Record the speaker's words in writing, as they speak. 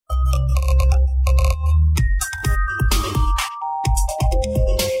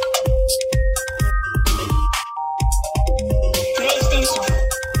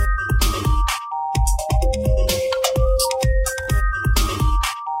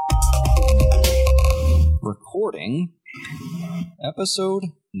recording episode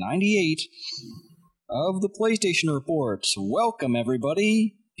 98 of the PlayStation Report. Welcome,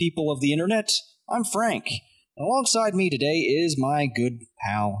 everybody, people of the internet. I'm Frank, and alongside me today is my good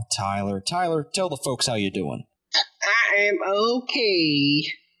pal, Tyler. Tyler, tell the folks how you doing. I am okay.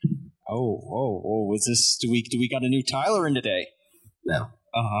 Oh, is this, do we got a new Tyler in today? No.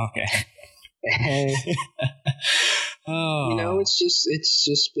 Oh, okay. You know, it's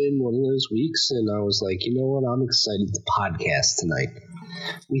just been one of those weeks, and I was like, you know what, I'm excited to podcast tonight.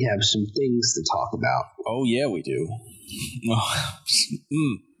 We have some things to talk about. Oh, yeah, we do.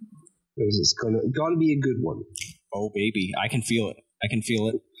 This is gonna be a good one. Oh, baby, I can feel it.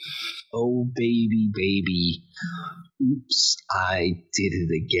 Oh, baby. Oops, I did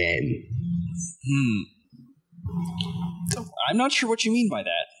it again. I'm not sure what you mean by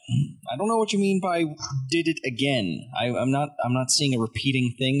that. I don't know what you mean by did it again. I'm not seeing a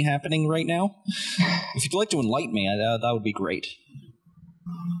repeating thing happening right now. If you'd like to enlighten me, that would be great.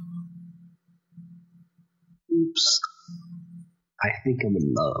 Oops. I think I'm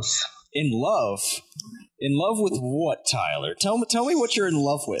in love. In love? In love with what, Tyler? Tell me what you're in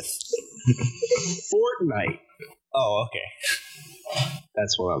love with. Fortnite. Oh, okay.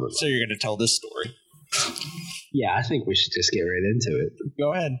 That's what I'm in love. So you're going to tell this story. Yeah, I think we should just get right into it.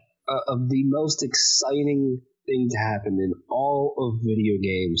 Go ahead. Of the most exciting thing to happen in all of video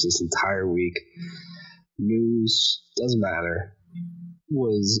games this entire week, news, doesn't matter,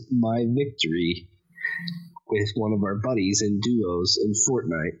 was my victory with one of our buddies in duos in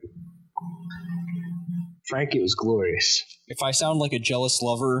Fortnite. Frank, it was glorious. If I sound like a jealous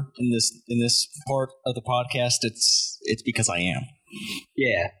lover in this part of the podcast, it's because I am.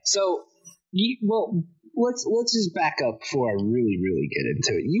 Yeah. So, let's just back up before I really get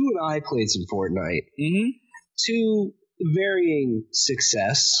into it. You and I played some Fortnite. Mm-hmm. To varying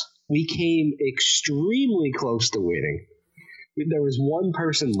success. We came extremely close to winning. There was one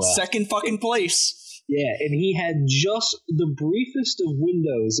person left. Second fucking place. Yeah, and he had just the briefest of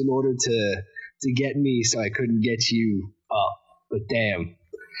windows in order to get me so I couldn't get you up. But damn.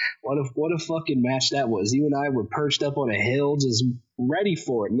 What a fucking match that was. You and I were perched up on a hill just ready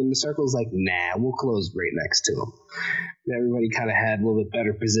for it. And then the circle's like, nah, we'll close right next to him. And everybody kind of had a little bit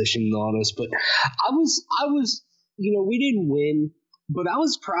better position on us. But I was, you know, we didn't win, but I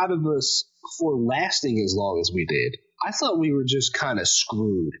was proud of us for lasting as long as we did. I thought we were just kind of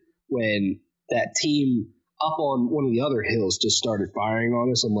screwed when that team up on one of the other hills just started firing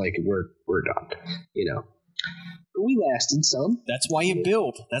on us. I'm like, we're done, you know. But we lasted some. That's why you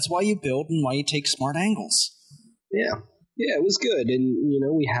build. That's why you build and why you take smart angles. Yeah, it was good. And, you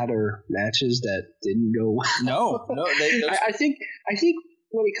know, we had our matches that didn't go well. No. I think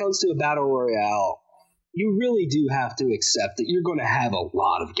when it comes to a battle royale, you really do have to accept that you're going to have a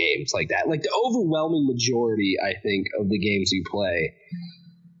lot of games like that. Like the overwhelming majority, I think, of the games you play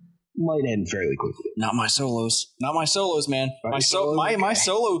might end fairly quickly. Not my solos, man. My Okay.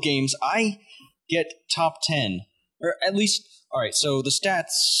 solo games, I get top 10, or at least. All right, so the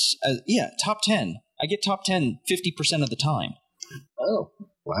stats, top 10. I get top 10 50% of the time. Oh,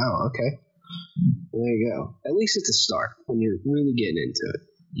 wow. Okay. There you go. At least it's a start when you're really getting into it.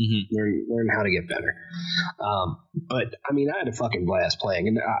 Mm-hmm. Learn how to get better. But I mean, I had a fucking blast playing,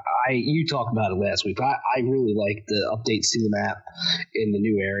 and you talked about it last week. I really like the updates to the map in the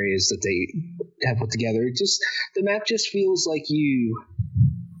new areas that they have put together. The map just feels like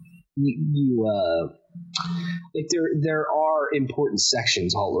like there are important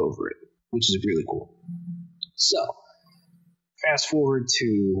sections all over it, which is really cool. So, fast forward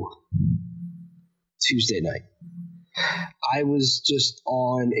to Tuesday night. I was just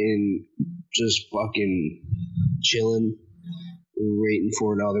on and just fucking chilling, waiting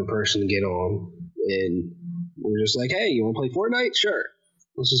for another person to get on, and we're just like, hey, you want to play Fortnite? Sure.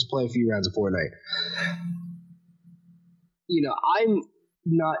 Let's just play a few rounds of Fortnite. You know, I'm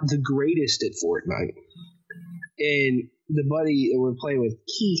not the greatest at Fortnite, and the buddy that we're playing with,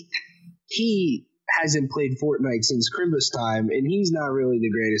 Keith, he hasn't played Fortnite since Crimbus time, and he's not really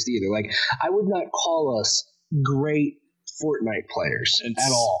the greatest either. Like, I would not call us great Fortnite players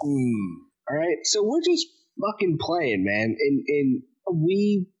at all. All right, so we're just fucking playing, man, and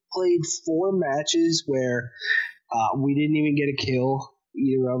we played 4 matches where we didn't even get a kill,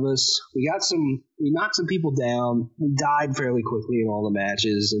 either of us. We knocked some people down. We died fairly quickly in all the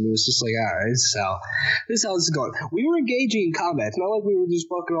matches, and it was just like, all right, this is how this is going. We were engaging in combat. It's not like we were just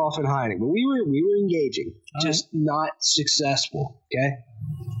fucking off and hiding, but we were engaging, just not successful. Okay.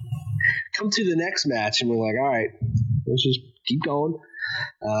 Come to the next match, and we're like, all right, let's just keep going.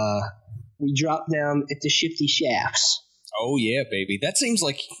 We dropped down at the Shifty Shafts. Oh yeah, baby. That seems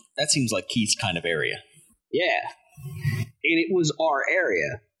like Keith's kind of area. Yeah. And it was our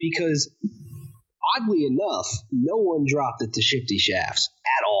area because, oddly enough, no one dropped at the Shifty Shafts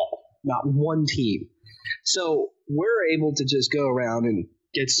at all. Not one team. So we're able to just go around and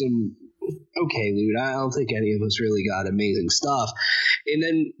get some okay loot. I don't think any of us really got amazing stuff. And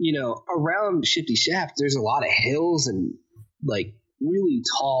then, around Shifty Shaft, there's a lot of hills and like really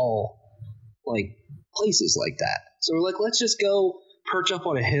tall like places like that. So we're like, let's just go perch up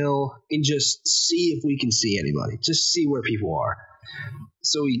on a hill and just see if we can see anybody. Just see where people are.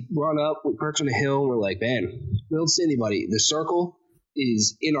 So we run up, we perch on a hill, and we're like, man, we don't see anybody. The circle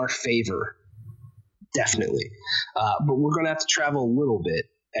is in our favor, definitely. But we're going to have to travel a little bit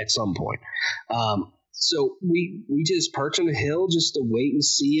at some point. So we just perch on a hill just to wait and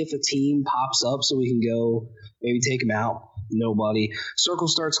see if a team pops up so we can go maybe take them out. Nobody. Circle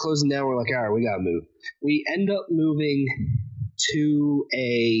starts closing down. We're like, all right, we got to move. We end up moving to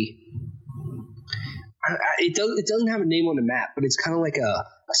it doesn't have a name on the map, but it's kind of like a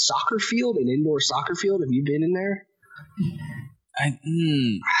soccer field, an indoor soccer field. Have you been in there?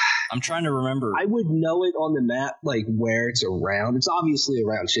 I'm trying to remember. I would know it on the map, like where it's around. It's obviously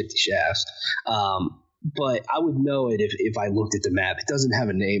around Shifty Shafts, but I would know it if I looked at the map. It doesn't have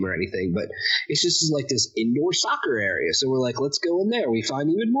a name or anything, but it's just like this indoor soccer area. So we're like, let's go in there. We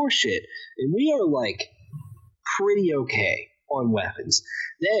find even more shit, and we are like pretty okay on weapons.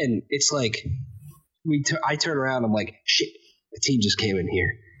 Then it's like I turn around. I'm like, shit, a team just came in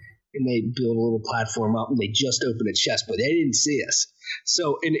here. And they build a little platform up, and they just opened a chest, but they didn't see us.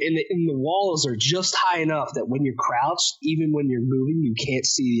 So, and the walls are just high enough that when you're crouched, even when you're moving, you can't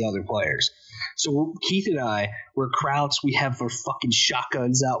see the other players. So Keith and I, we're crouched. We have our fucking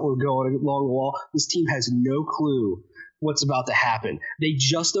shotguns out. We're going along the wall. This team has no clue what's about to happen. They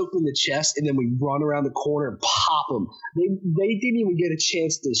just opened the chest, and then we run around the corner and pop them. They didn't even get a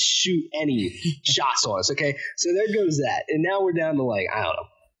chance to shoot any shots on us. Okay, so there goes that. And now we're down to like, I don't know,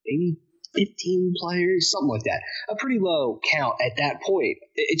 maybe 15 players, something like that. A pretty low count at that point.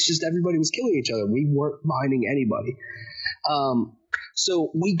 It's just everybody was killing each other. We weren't finding anybody.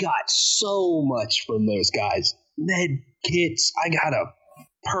 So we got so much from those guys. Med kits. I got a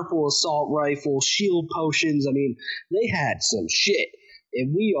purple assault rifle, shield potions. I mean, they had some shit.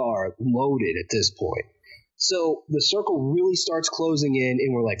 And we are loaded at this point. So the circle really starts closing in,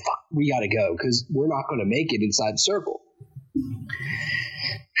 and we're like, fuck, we got to go because we're not going to make it inside the circle.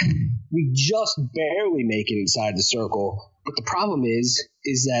 We just barely make it inside the circle, but the problem is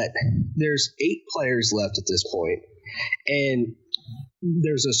that there's 8 players left at this point, and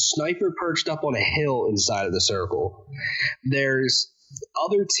there's a sniper perched up on a hill inside of the circle. There's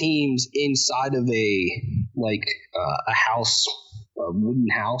other teams inside of a house, a wooden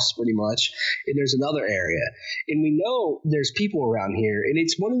house, pretty much, and there's another area, and we know there's people around here, and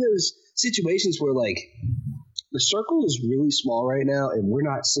it's one of those situations where like, the circle is really small right now, and we're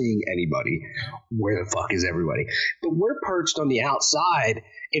not seeing anybody. Where the fuck is everybody? But we're perched on the outside,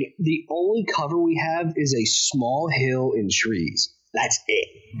 and the only cover we have is a small hill and trees. That's it.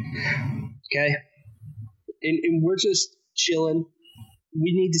 Okay? And we're just chilling.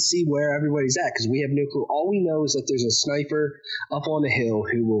 We need to see where everybody's at, because we have no clue. All we know is that there's a sniper up on the hill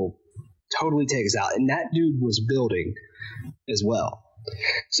who will totally take us out, and that dude was building as well.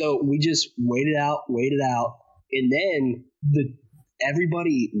 So we just waited out, and then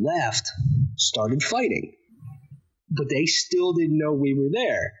everybody left, started fighting. But they still didn't know we were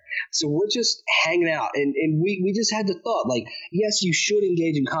there. So we're just hanging out. And we just had the thought, like, yes, you should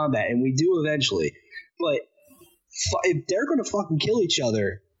engage in combat, and we do eventually. But if they're going to fucking kill each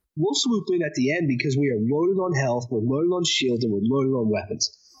other, we'll swoop in at the end because we are loaded on health, we're loaded on shields, and we're loaded on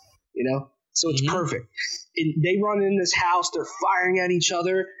weapons. You know? So it's perfect. And they run in this house, they're firing at each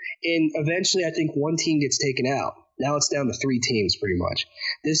other, and eventually I think one team gets taken out. Now it's down to 3 teams pretty much.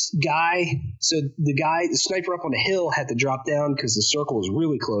 This guy, the sniper up on the hill had to drop down because the circle was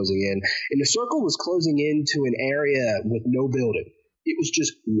really closing in. And the circle was closing into an area with no building. It was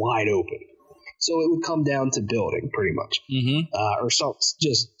just wide open. So it would come down to building pretty much. Or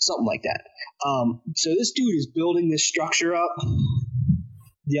something like that. So this dude is building this structure up.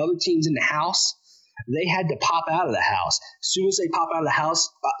 The other team's in the house. They had to pop out of the house. As soon as they pop out of the house,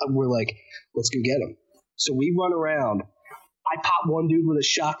 we're like, let's go get them. So we run around. I pop one dude with a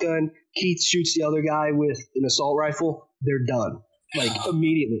shotgun. Keith shoots the other guy with an assault rifle. They're done. Like,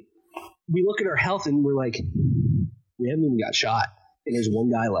 immediately. We look at our health and we're like, we haven't even got shot. And there's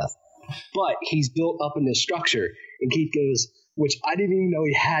one guy left. But he's built up in this structure. And Keith goes, which I didn't even know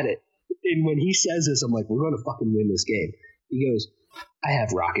he had it. And when he says this, I'm like, we're going to fucking win this game. He goes, I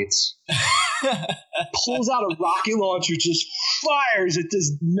have rockets. pulls out a rocket launcher, just fires at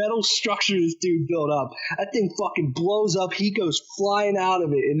this metal structure this dude built up. That thing fucking blows up. He goes flying out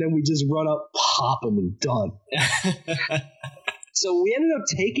of it, and then we just run up, pop him, and done. So we ended up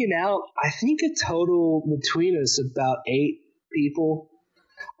taking out, I think, a total between us about 8 people,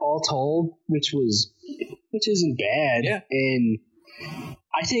 all told, which isn't bad. Yeah. And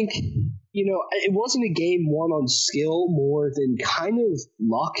I think, it wasn't a game won on skill more than kind of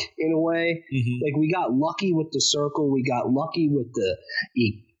luck in a way. Mm-hmm. Like, we got lucky with the circle. We got lucky with the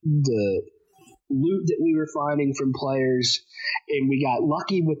loot that we were finding from players, and we got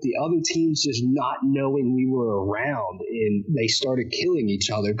lucky with the other teams just not knowing we were around, and they started killing each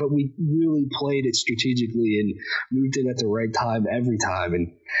other. But we really played it strategically and moved in at the right time every time.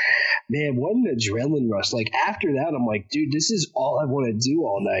 And man, what an adrenaline rush. Like, after that, I'm like, dude, this is all I want to do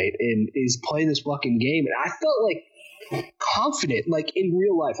all night, and is play this fucking game. And I felt like confident, like in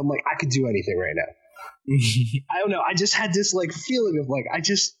real life. I'm like, I could do anything right now. I don't know. I just had this like feeling of like, I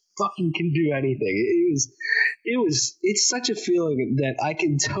just fucking can do anything. It's such a feeling that I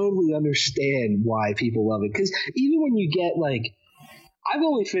can totally understand why people love it. Because even when you get like, I've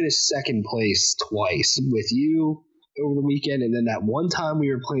only finished second place twice with you over the weekend, and then that one time we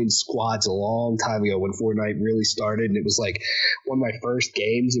were playing squads a long time ago when Fortnite really started, and it was like one of my first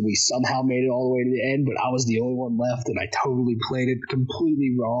games, and we somehow made it all the way to the end, but I was the only one left, and I totally played it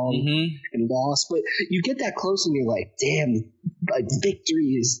completely wrong and lost. But you get that close, and you're like, damn, like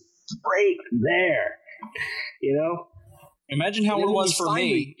victory is right there, Imagine how it was for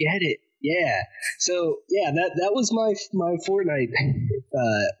me. Get it. Yeah. So yeah, that was my Fortnite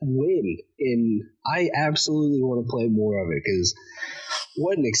win, and I absolutely want to play more of it because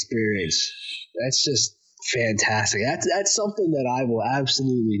what an experience! That's just fantastic. That's something that I will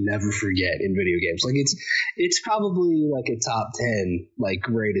absolutely never forget in video games. Like it's probably like a top 10 like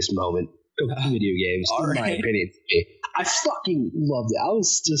greatest moment of video games in my opinion. I fucking loved it.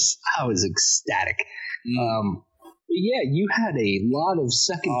 I was ecstatic. But yeah, you had a lot of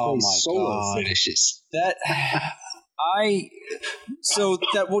second place solo finishes. So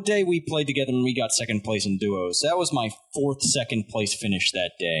that day we played together and we got second place in duos. That was my 4th second place finish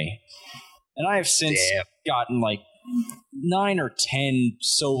that day. And I have since gotten like 9 or 10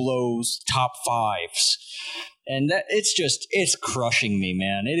 solos, top 5s. And it's crushing me,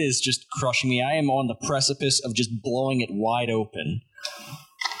 man. It is just crushing me. I am on the precipice of just blowing it wide open.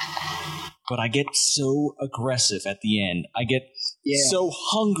 But I get so aggressive at the end. I get so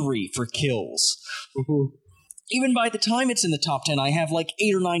hungry for kills. Mm-hmm. Even by the time it's in the top 10, I have like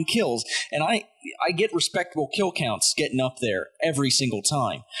 8 or 9 kills. And I get respectable kill counts getting up there every single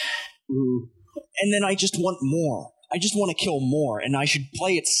time. Mm-hmm. And then I just want more. I just want to kill more. And I should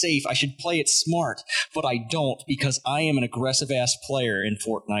play it safe. I should play it smart. But I don't, because I am an aggressive-ass player in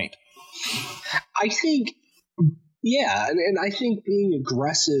Fortnite. I think, and I think being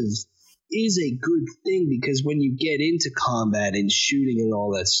aggressive is a good thing, because when you get into combat and shooting and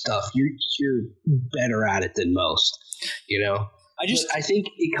all that stuff, you're better at it than most, I think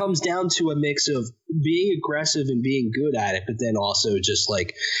it comes down to a mix of being aggressive and being good at it, but then also just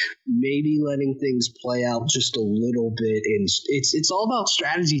like maybe letting things play out just a little bit. And it's all about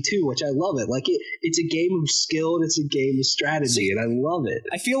strategy too, which I love it. Like it's a game of skill and it's a game of strategy, and I love it.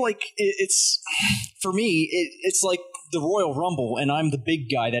 I feel like it's for me. It's like the Royal Rumble, and I'm the big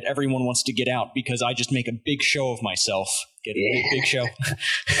guy that everyone wants to get out because I just make a big show of myself. Get a big show.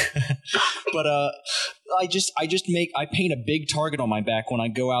 But I paint a big target on my back when I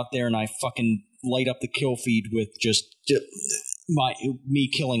go out there and I fucking light up the kill feed with just me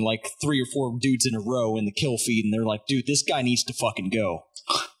killing like 3 or 4 dudes in a row in the kill feed, and they're like, dude, this guy needs to fucking go.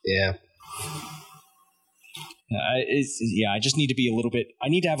 Yeah. I just need to be I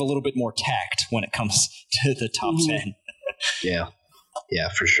need to have a little bit more tact when it comes to the top 10. Yeah,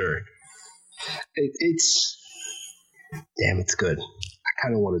 for sure. It's good. I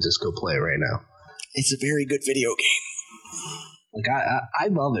kind of want to just go play it right now. It's a very good video game. Like I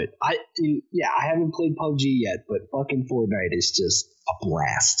love it. I haven't played PUBG yet, but fucking Fortnite is just a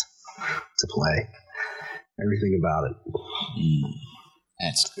blast to play. Everything about it.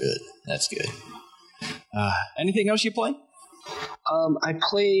 That's good. Anything else you play? I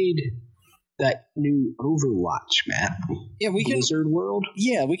played that new Overwatch map. Yeah, Blizzard World.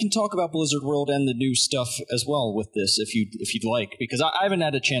 Yeah, we can talk about Blizzard World and the new stuff as well with this if you'd like, because I haven't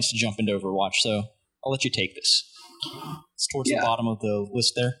had a chance to jump into Overwatch, so I'll let you take this. It's towards the bottom of the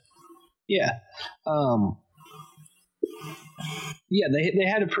list there. Yeah. They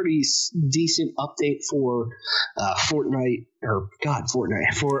had a pretty decent update for for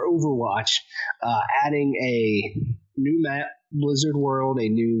Overwatch, adding a new map Blizzard World a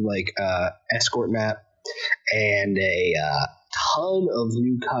new escort map and a ton of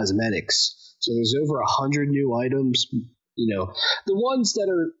new cosmetics. So there's over 100 new items. The ones that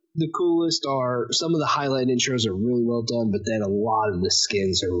are the coolest are some of the highlight intros are really well done, but then a lot of the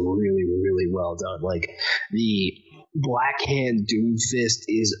skins are really, really well done. Like the Black Hand Doomfist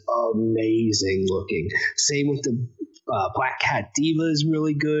is amazing looking. Same with the Black Cat Diva is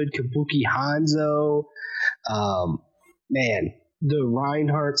really good. Kabuki Hanzo. Man, the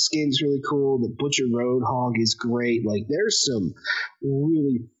Reinhardt skin's really cool. The Butcher Roadhog is great. Like, there's some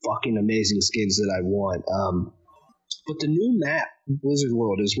really fucking amazing skins that I want. But the new map, Blizzard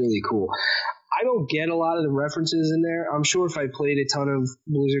World, is really cool. I don't get a lot of the references in there. I'm sure if I played a ton of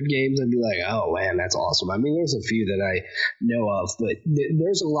Blizzard games, I'd be like, oh, man, that's awesome. I mean, there's a few that I know of, but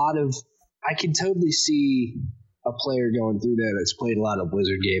there's a lot of... I can totally see a player going through there that's played a lot of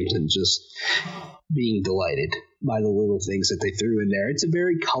Blizzard games and just being delighted by the little things that they threw in there. It's a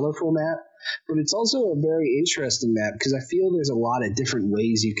very colorful map, but it's also a very interesting map because I feel there's a lot of different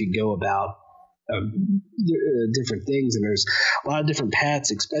ways you could go about different things, and there's a lot of different paths,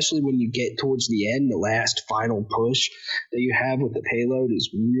 especially when you get towards the end. The last final push that you have with the payload is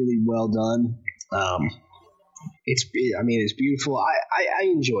really well done. It's beautiful. I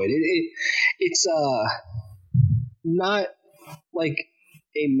enjoyed it. It's not like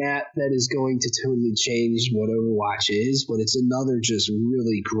a map that is going to totally change what Overwatch is, but it's another just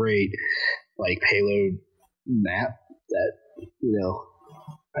really great payload map that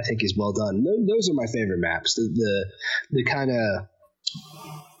I think is well done. Those are my favorite maps. The kind of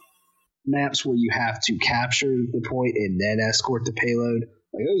maps where you have to capture the point and then escort the payload.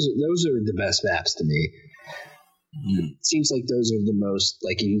 Those are the best maps to me. It seems like those are the most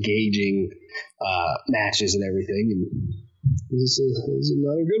engaging matches and everything. And this is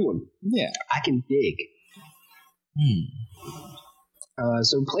another good one. Yeah, I can dig.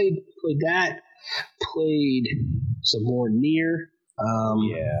 So played that. Played some more Nier.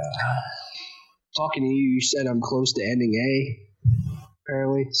 Talking to you, you said I'm close to ending A,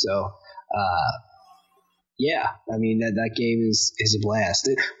 apparently. So, yeah, I mean, that game is a blast.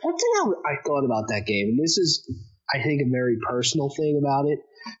 One thing I thought about that game, and this is, I think, a very personal thing about it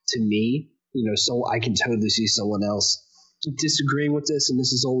to me, so I can totally see someone else disagreeing with this, and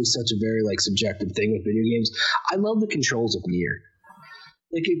this is always such a very, subjective thing with video games. I love the controls of Nier.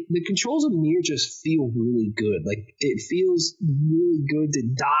 The controls of Nier just feel really good. It feels really good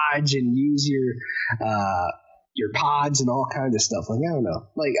to dodge and use your pods and all kinds of stuff. I don't know.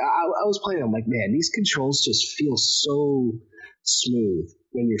 I was playing, I'm like, man, these controls just feel so smooth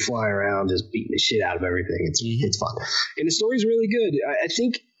when you're flying around just beating the shit out of everything. It's fun. And the story's really good. I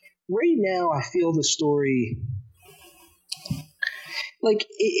think right now I feel the story...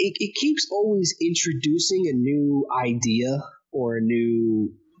 it keeps always introducing a new idea or a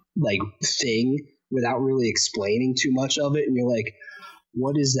new thing without really explaining too much of it, and you're like,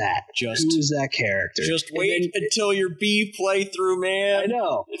 what is that? Who is that character? Just wait until your B playthrough, man. I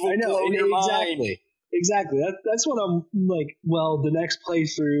know. Exactly. That's what I'm like. Well, the next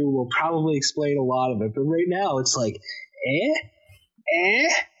playthrough will probably explain a lot of it, but right now it's like,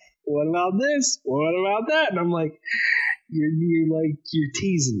 what about this? What about that? And I'm like, you're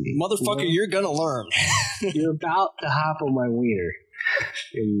teasing me, motherfucker. You're gonna learn. You're about to hop on my wiener,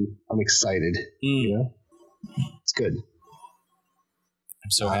 and I'm excited. It's good. I'm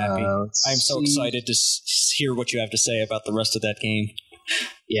so happy. I'm so excited to hear what you have to say about the rest of that game.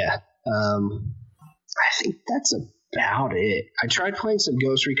 Yeah, I think that's about it. I tried playing some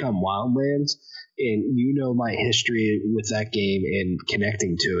Ghost Recon Wildlands, and my history with that game and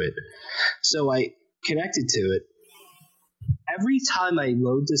connecting to it. So I connected to it. Every time I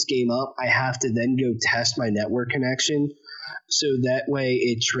load this game up, I have to then go test my network connection. So that way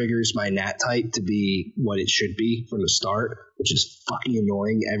it triggers my NAT type to be what it should be from the start, which is fucking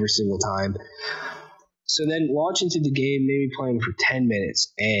annoying every single time. So then launch into the game, maybe playing for 10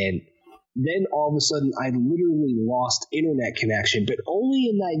 minutes, and then all of a sudden I literally lost internet connection, but only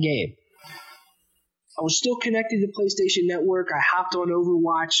in that game. I was still connected to PlayStation Network. I hopped on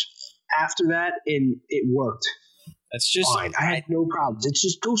Overwatch after that, and it worked. That's just fine. I had no problems. It's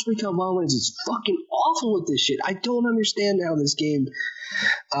just Ghost Recon Wildlands is fucking awful with this shit. I don't understand how this game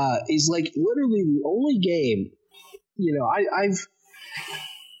is literally the only game.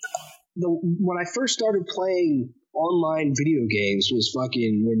 When I first started playing online video games was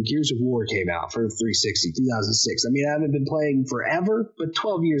fucking when Gears of War came out for 360, 2006. I mean, I haven't been playing forever, but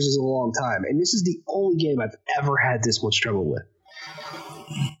 12 years is a long time, and this is the only game I've ever had this much trouble with.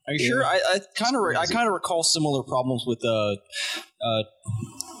 Are you sure? I kind of recall similar problems with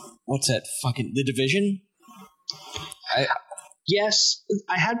what's that fucking The Division? Yes,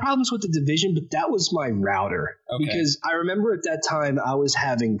 I had problems with the Division, but that was my router. Okay. Because I remember at that time I was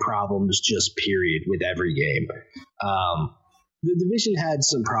having problems just period with every game. The Division had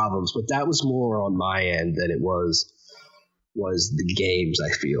some problems, but that was more on my end than it was the games,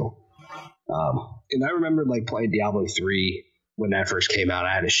 I feel. And I remember like playing Diablo 3 when that first came out.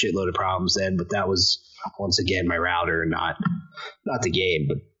 I had a shitload of problems then, but that was once again my router, not the game.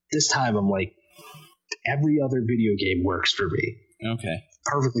 But this time I'm like, every other video game works for me. Okay.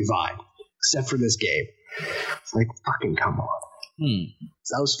 Perfectly fine, except for this game. It's like, fucking come on.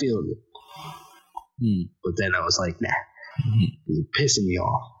 So I was feeling it. But then I was like, nah. It's pissing me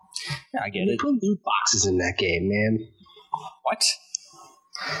off. Yeah, I get They it. put loot boxes in that game, man. What?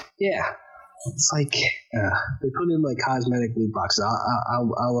 Yeah. It's like they put in like cosmetic loot boxes.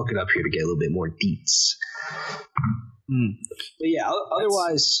 I'll look it up here to get a little bit more deets. But yeah,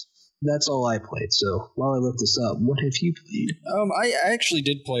 otherwise, that's all I played. So while I look this up, what have you played? I actually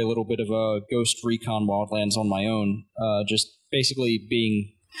did play a little bit of Ghost Recon Wildlands on my own. Just basically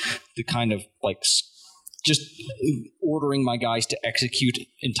being the kind of like just ordering my guys to execute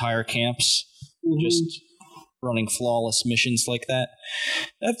entire camps. Just running flawless missions like that.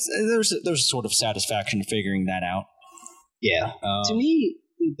 There's a sort of satisfaction to figuring that out. Yeah. To me,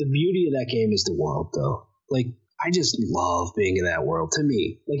 the beauty of that game is the world, though. Like, I just love being in that world. To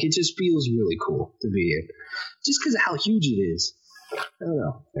me, like, it just feels really cool to be in, just because of how huge it is. I don't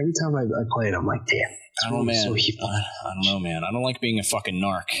know. Every time I play it, I'm like, damn. I don't know, man. I don't like being a fucking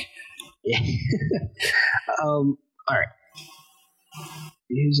narc. Yeah. All right.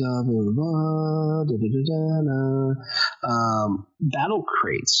 Battle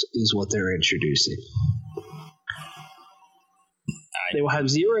crates is what they're introducing. They will have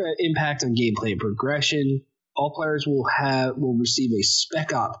zero impact on gameplay and progression. All players will receive a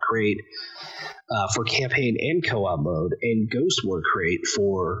Spec Op crate for campaign and co-op mode, and Ghost War crate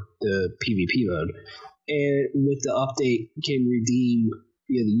for the PvP mode. And with the update, can redeem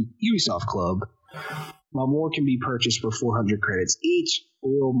via the Ubisoft Club. While more can be purchased for 400 credits each,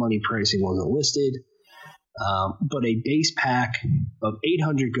 real money pricing wasn't listed. But a base pack of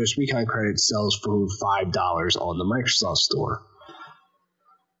 800 Ghost Recon credits sells for $5 on the Microsoft Store.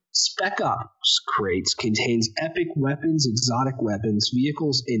 Spec Ops crates contains epic weapons, exotic weapons,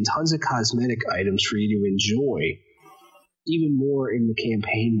 vehicles, and tons of cosmetic items for you to enjoy, even more in the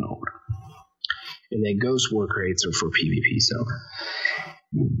campaign mode. And then Ghost War crates are for PvP, so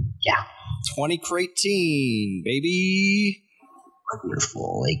yeah. 20 crate team, baby.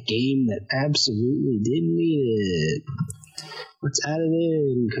 Wonderful. A game that absolutely didn't need it. Let's add it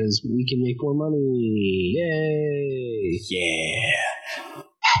in because we can make more money. Yay! Yeah.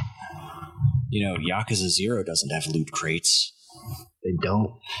 You know, Yakuza 0 doesn't have loot crates. They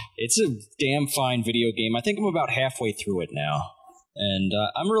don't. It's a damn fine video game. I think I'm about halfway through it now. And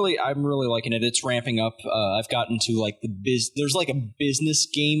I'm really liking it. It's ramping up. I've gotten to like there's like a business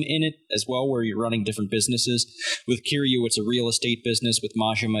game in it as well, where you're running different businesses. With Kiryu, it's a real estate business. With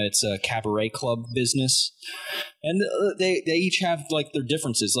Majima, it's a cabaret club business. And they each have like their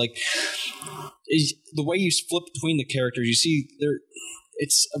differences. Like the way you flip between the characters, you see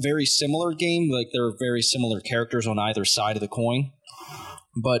it's a very similar game. Like there are very similar characters on either side of the coin.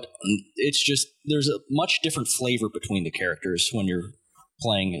 But it's just there's a much different flavor between the characters when you're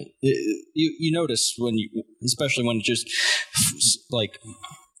playing it. You notice especially when it just like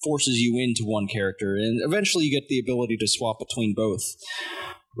forces you into one character, and eventually you get the ability to swap between both.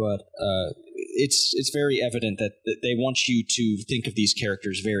 But it's very evident that they want you to think of these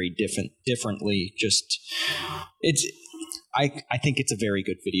characters very differently. Just I think it's a very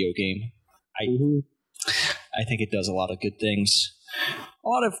good video game. I think it does a lot of good things. A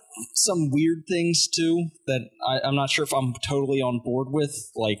lot of some weird things too that I'm not sure if I'm totally on board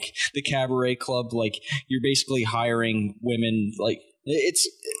with, like the cabaret club. Like you're basically hiring women, like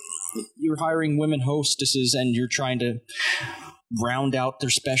you're hiring women hostesses, and you're trying to round out their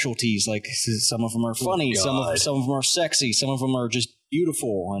specialties. Like some of them are funny, some of them are sexy, some of them are just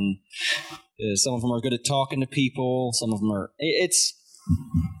beautiful, and some of them are good at talking to people. Some of them are. It's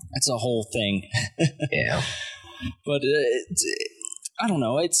a whole thing. Yeah, but I don't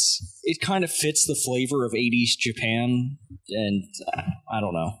know. It kind of fits the flavor of 80s Japan, and I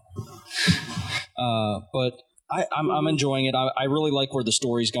don't know. But I'm enjoying it. I really like where the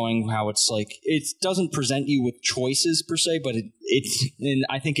story's going. How it's like it doesn't present you with choices per se, but and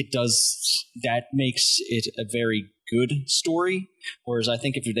I think it does. That makes it a very good story. Whereas I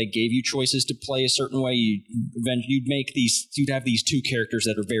think if they gave you choices to play a certain way, you'd have these two characters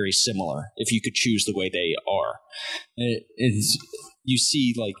that are very similar if you could choose the way they are. You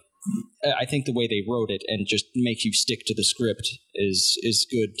see, like, I think the way they wrote it and just make you stick to the script is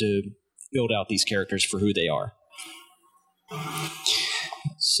good to build out these characters for who they are.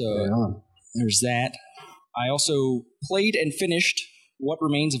 So there's that. I also played and finished What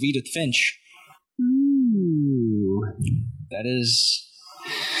Remains of Edith Finch. Ooh. That is...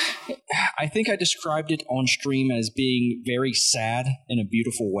 I think I described it on stream as being very sad in a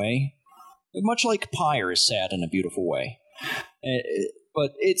beautiful way. Much like Pyre is sad in a beautiful way.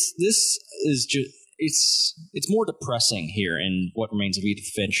 But it's more depressing here in What Remains of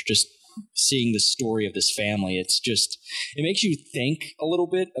Edith Finch, just seeing the story of this family. It makes you think a little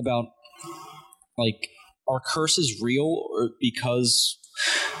bit about, like, are curses real or because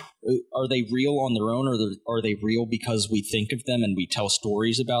are they real on their own, or are they real because we think of them and we tell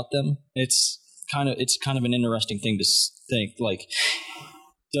stories about them? It's kind of an interesting thing to think, like,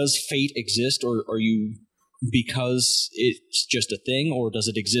 does fate exist, or are you because it's just a thing, or does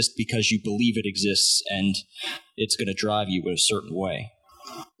it exist because you believe it exists and it's going to drive you in a certain way?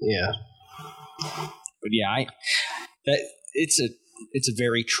 Yeah. But yeah, it's a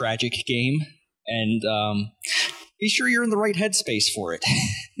very tragic game, and be sure you're in the right headspace for it.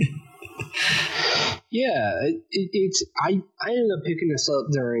 Yeah, I ended up picking this up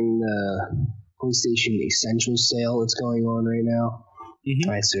during the PlayStation Essentials sale that's going on right now.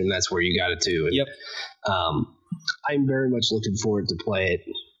 Mm-hmm. I assume that's where you got it too. And, yep. I'm very much looking forward to play it.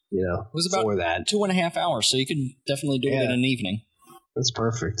 You know, it was about for that 2.5 hours, so you can definitely do it in an evening. That's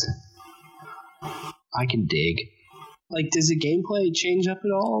perfect. I can dig. Like, does the gameplay change up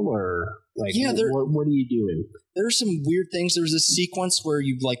at all, or like, what are you doing? There's some weird things. There's a sequence where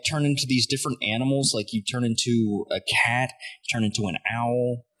you like turn into these different animals. Like you turn into a cat, turn into an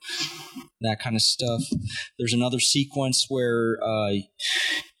owl, that kind of stuff. There's another sequence where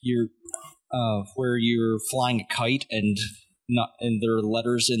you're flying a kite and there are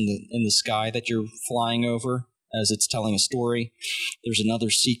letters in the sky that you're flying over as it's telling a story. There's another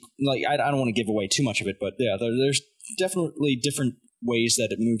like I don't want to give away too much of it, but yeah, there's definitely different ways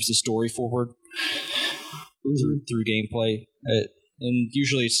that it moves the story forward through gameplay. And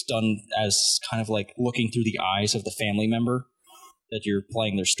usually it's done as kind of like looking through the eyes of the family member that you're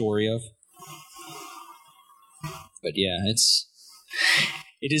playing their story of. But yeah,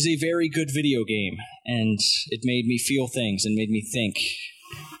 it is a very good video game, and it made me feel things and made me think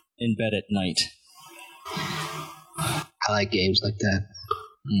in bed at night. I like games like that.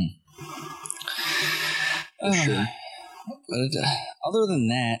 Sure. But other than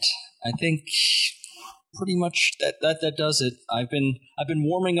that, I think pretty much that does it. I've been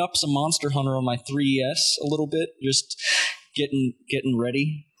warming up some Monster Hunter on my 3DS a little bit, just getting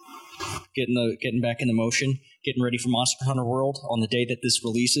ready, getting back in the motion, getting ready for Monster Hunter World on the day that this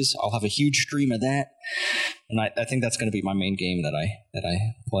releases. I'll have a huge stream of that, and I think that's going to be my main game that I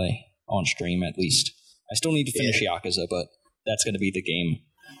play on stream at least. I still need to finish Yakuza, but that's going to be the game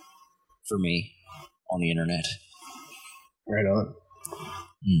for me on the internet. Right on.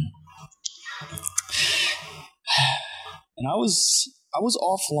 And I was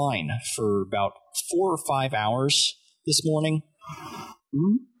offline for about 4 or 5 hours this morning,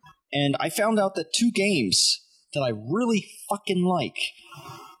 and I found out that 2 games that I really fucking like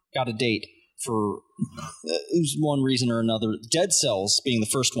got a date for one reason or another. Dead Cells being the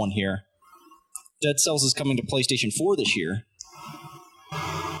first one here. Dead Cells is coming to PlayStation 4 this year.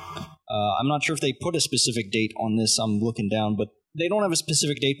 I'm not sure if they put a specific date on this. I'm looking down, but they don't have a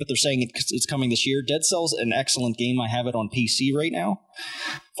specific date, but they're saying it's coming this year. Dead Cells, an excellent game. I have it on PC right now.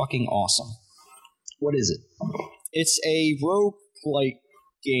 Fucking awesome. What is it? It's a roguelike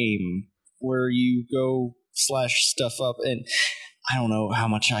game where you go slash stuff up, and I don't know how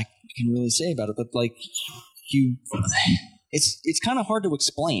much I can really say about it, but like it's kind of hard to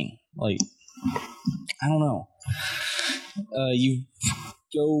explain. Like, I don't know. You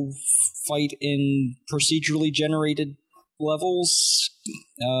go fight in procedurally generated levels,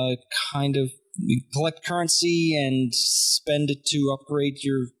 kind of collect currency and spend it to upgrade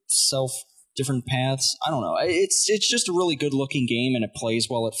yourself different paths. I don't know. It's just a really good looking game, and it plays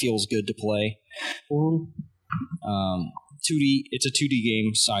well. It feels good to play. 2D. It's a 2D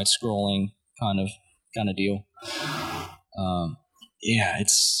game, side scrolling kind of deal. Yeah,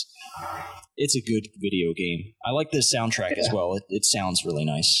 it's a good video game. I like the soundtrack as well. It sounds really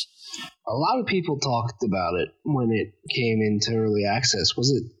nice. A lot of people talked about it when it came into early access.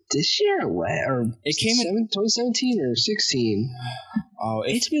 Was it this year or it came in 2017 or 16? Oh,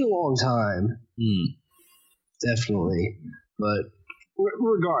 it's been a long time. Definitely. But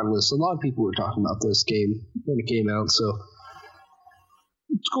regardless, a lot of people were talking about this game when it came out, so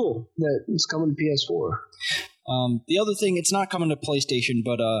it's cool that it's coming to PS4. The other thing, it's not coming to PlayStation,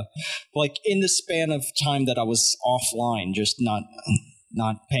 but like in the span of time that I was offline, just not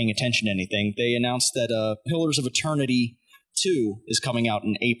paying attention to anything, they announced that Pillars of Eternity 2 is coming out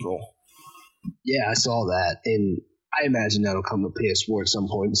in April. Yeah, I saw that, and I imagine that'll come to PS4 at some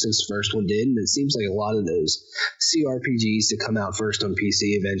point since the first one did, and it seems like a lot of those CRPGs that come out first on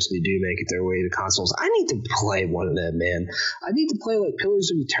PC eventually do make it their way to consoles. I need to play one of them, man. I need to play like Pillars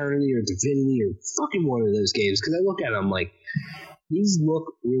of Eternity or Divinity or fucking one of those games, because I look at them like, these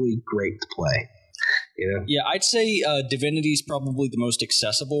look really great to play. You know? Yeah, I'd say Divinity is probably the most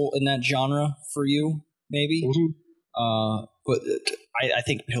accessible in that genre for you, maybe. Mm-hmm. But I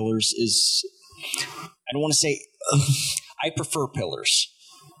think Pillars is... I don't want to say... I prefer Pillars.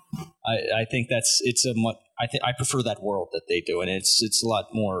 I think I prefer that world that they do, and it's a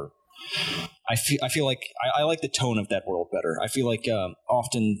lot more... I feel like I like the tone of that world better. I feel like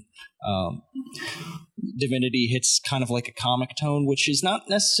often Divinity hits kind of like a comic tone, which is not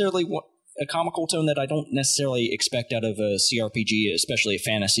necessarily a comical tone that I don't necessarily expect out of a CRPG, especially a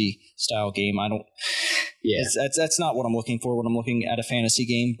fantasy style game. I don't. Yeah, that's not what I'm looking for when I'm looking at a fantasy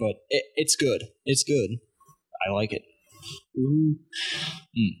game. But it's good. It's good. I like it.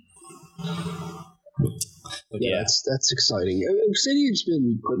 But yeah, that's exciting. Obsidian's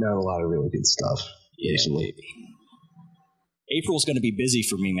been putting out a lot of really good stuff recently. April's going to be busy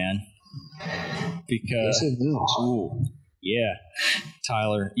for me, man. Because yeah,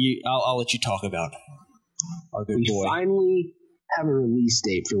 Tyler, I'll let you talk about our good boy. We finally have a release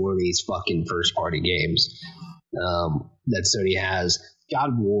date for one of these fucking first-party games that Sony has. God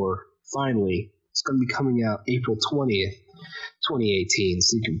of War, finally, it's going to be coming out April 20th, 2018,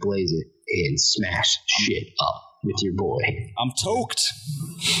 so you can blaze it and smash shit up with your boy. I'm toked.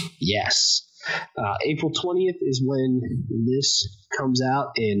 Yes. April 20th is when this comes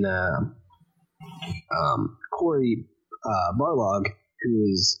out, and Corey Barlog, who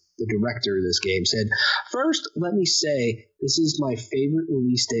is the director of this game, said, "First, let me say this is my favorite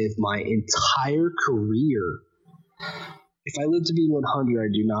release day of my entire career. If I live to be 100, I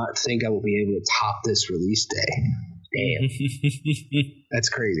do not think I will be able to top this release day." Damn. That's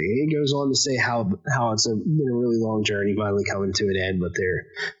crazy. It goes on to say how it's been a really long journey finally coming to an end, but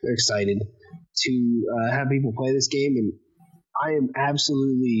they're excited to have people play this game, and I am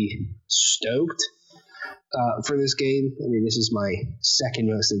absolutely stoked for this game. I mean, this is my second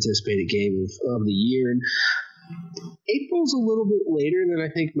most anticipated game of the year, and April's a little bit later than I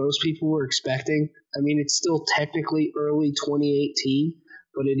think most people were expecting. I mean, it's still technically early 2018,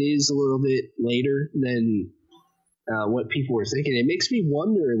 but it is a little bit later than what people were thinking. It makes me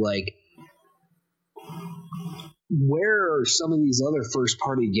wonder, like, where are some of these other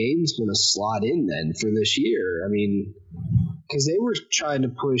first-party games going to slot in then for this year? I mean, because they were trying to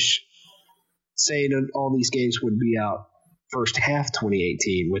push, saying that all these games would be out first half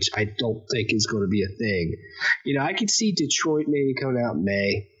 2018, which I don't think is going to be a thing. You know, I could see Detroit maybe coming out in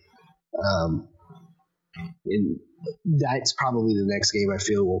May. And that's probably the next game I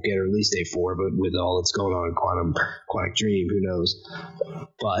feel we'll get a release date for, but with all that's going on in Quantic Dream, who knows?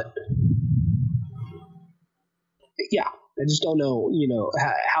 But yeah, I just don't know, you know,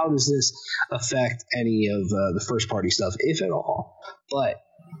 how does this affect any of the first party stuff, if at all? But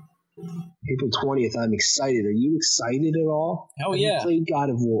April 20th, I'm excited. Are you excited at all? Oh, yeah. Have you played God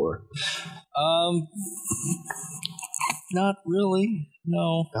of War? Not really.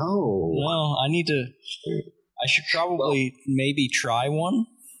 No. Oh. No, I should probably maybe try one.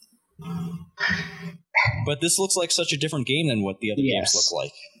 But this looks like such a different game than what the other games look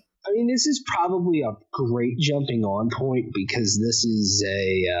like. I mean, this is probably a great jumping on point because this is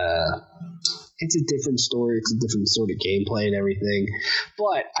it's a different story. It's a different sort of gameplay and everything.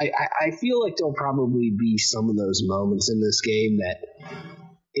 But I feel like there'll probably be some of those moments in this game that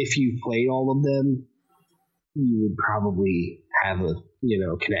if you played all of them, you would probably have a, you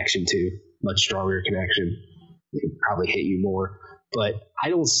know, connection to, much stronger connection. It would probably hit you more. But I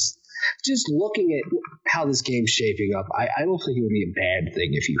don't, just looking at how this game's shaping up, I don't think it would be a bad thing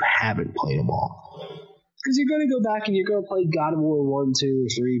if you haven't played them all. Because you're going to go back and you're going to play God of War 1, 2, or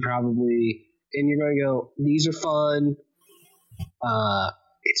 3 probably, and you're going to go, these are fun,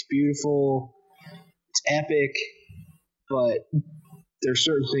 it's beautiful, it's epic, but there's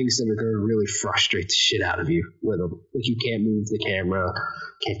certain things that are going to really frustrate the shit out of you with them. Like, you can't move the camera,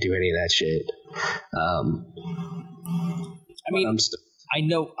 can't do any of that shit. I mean, I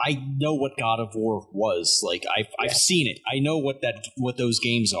know what God of War was. Like, I've seen it. I know what those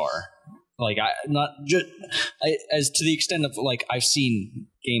games are. Like, as to the extent of, like, I've seen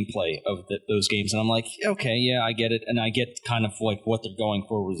gameplay of those games, and I'm like, okay, yeah, I get it, and I get kind of like what they're going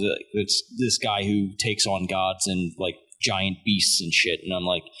for was it's this guy who takes on gods and like giant beasts and shit, and I'm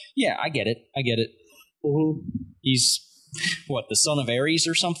like, yeah, I get it. Mm-hmm. He's what, the son of Ares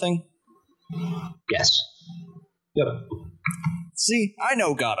or something? Yes. Yep. See, I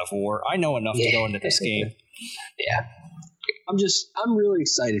know God of War. I know enough to go into this game. Yeah. I'm really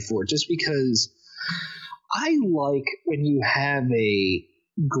excited for it just because I like when you have a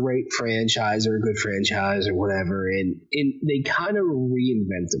great franchise or a good franchise or whatever, and they kind of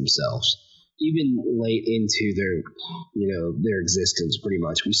reinvent themselves even late into their existence. Pretty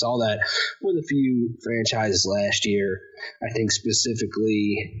much, we saw that with a few franchises last year. I think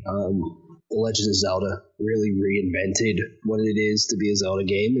specifically, The Legend of Zelda really reinvented what it is to be a Zelda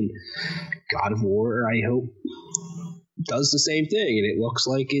game, and God of War, I hope, does the same thing, and it looks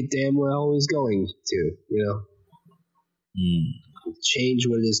like it damn well is going to, change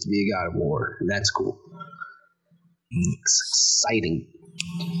what it is to be a God of War, and that's cool. It's exciting.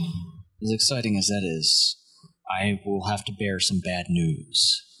 As exciting as that is, I will have to bear some bad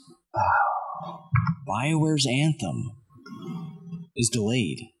news. BioWare's Anthem is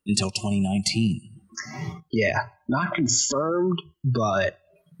delayed until 2019. Yeah, not confirmed, but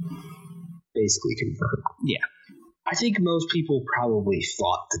basically confirmed. Yeah. I think most people probably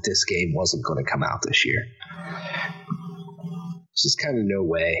thought that this game wasn't going to come out this year. It's just kind of no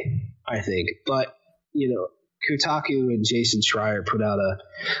way, I think. But, Kotaku and Jason Schreier put out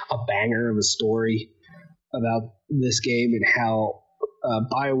a banger of a story about this game and how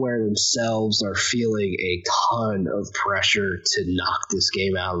BioWare themselves are feeling a ton of pressure to knock this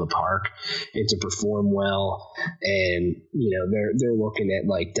game out of the park and to perform well. And, they're looking at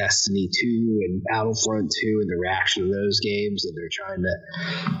like Destiny 2 and Battlefront 2 and the reaction of those games, and they're trying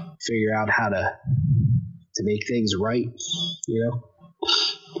to figure out how to make things right,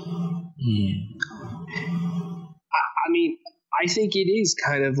 I mean, I think it is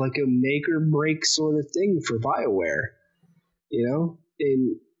kind of like a make or break sort of thing for BioWare,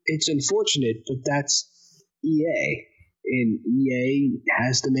 and it's unfortunate, but that's EA, and EA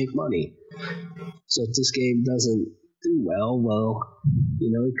has to make money. So if this game doesn't do well,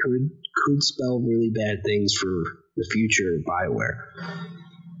 it could spell really bad things for the future of BioWare.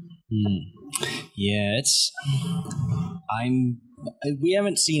 Yeah, we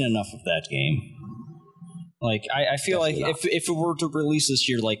haven't seen enough of that game. Like, I feel definitely like if it were to release this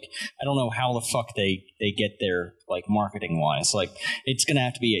year, like, I don't know how the fuck they get there, like, marketing wise. Like, it's gonna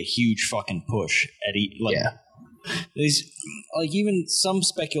have to be a huge fucking push at even some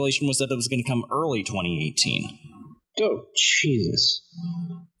speculation was that it was gonna come early 2018. Oh, Jesus.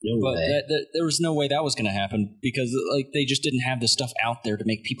 But there was no way that was going to happen because they just didn't have the stuff out there to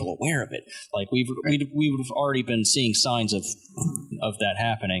make people aware of it. Like we would have already been seeing signs of that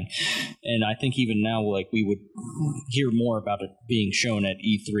happening, and I think even now we would hear more about it being shown at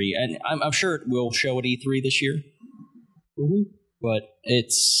E3, and I'm sure it will show at E3 this year. Mm-hmm. But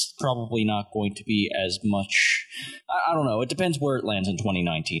it's probably not going to be as much. I don't know. It depends where it lands in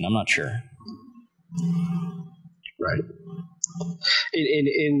 2019. I'm not sure. Right.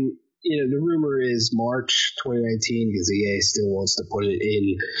 And the rumor is March 2019 because EA still wants to put it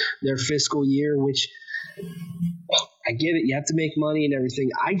in their fiscal year, which I get it. You have to make money and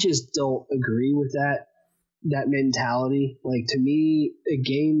everything. I just don't agree with that mentality. Like, to me, a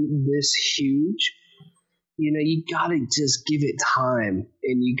game this huge, you gotta just give it time,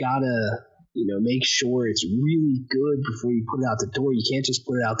 and you gotta make sure it's really good before you put it out the door. You can't just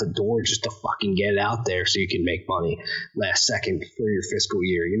put it out the door just to fucking get it out there so you can make money last second for your fiscal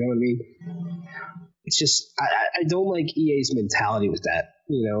year. You know what I mean? It's just, I don't like EA's mentality with that.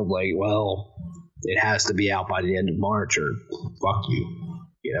 Well, it has to be out by the end of March or fuck you.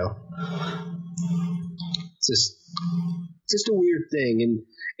 It's just a weird thing.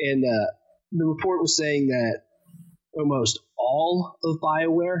 And the report was saying that almost all of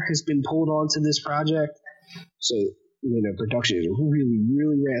BioWare has been pulled onto this project. So, production is really,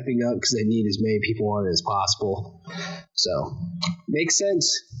 really ramping up because they need as many people on it as possible. So, makes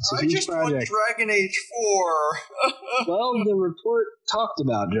sense. It's a huge project. Want Dragon Age 4. Well, the report talked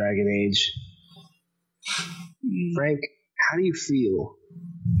about Dragon Age. Frank, how do you feel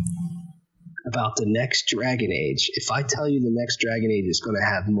about the next Dragon Age? If I tell you the next Dragon Age is going to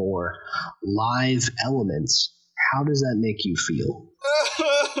have more live elements, how does that make you feel?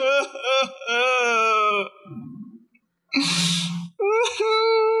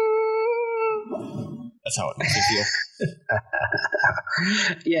 That's how it makes me feel.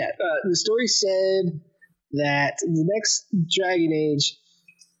 Yeah, the story said that the next Dragon Age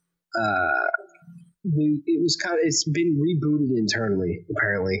it's been rebooted internally,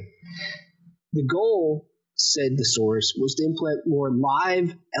 apparently. The goal, said the source, was to implement more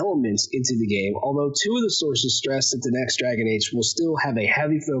live elements into the game, although two of the sources stressed that the next Dragon Age will still have a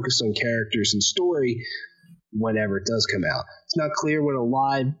heavy focus on characters and story whenever it does come out. It's not clear what a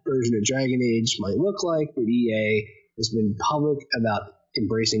live version of Dragon Age might look like, but EA has been public about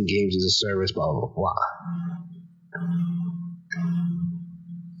embracing games as a service, blah, blah, blah.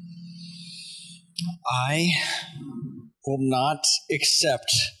 I will not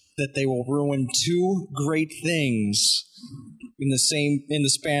accept that they will ruin two great things in the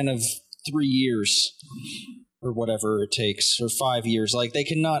span of 3 years or whatever it takes, or 5 years. Like, they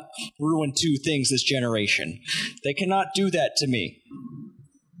cannot ruin two things this generation. They cannot do that to me.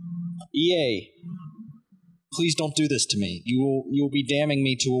 EA, please don't do this to me. You will be damning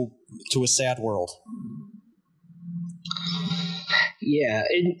me to a sad world. Yeah,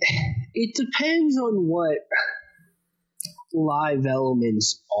 it depends on what live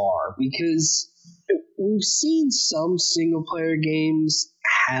elements are, because we've seen some single player games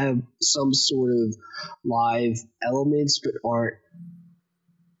have some sort of live elements but aren't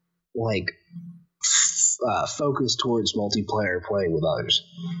like focused towards multiplayer playing with others.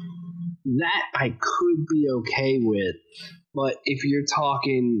 That I could be okay with, but if you're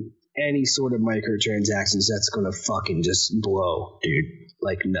talking any sort of microtransactions, that's gonna fucking just blow, dude.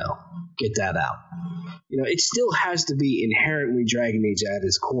 Like, no, get that out. You know, it still has to be inherently Dragon Age at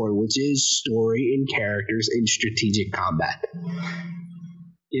its core, which is story and characters and strategic combat.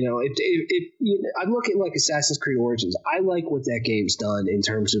 You know, I look at like Assassin's Creed Origins. I like what that game's done in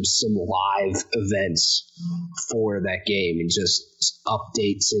terms of some live events for that game and just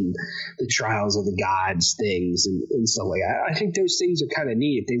updates and the Trials of the Gods things and stuff like that. I think those things are kind of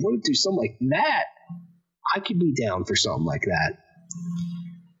neat. If they want to do something like that, I could be down for something like that.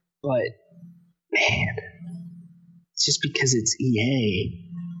 But, man, just because it's EA,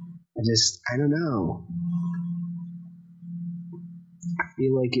 I don't know. I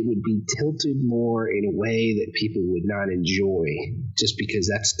feel like it would be tilted more in a way that people would not enjoy, just because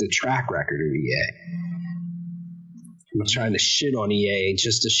that's the track record of EA. I'm not trying to shit on EA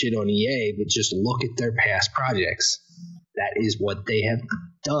just to shit on EA, but just look at their past projects. That is what they have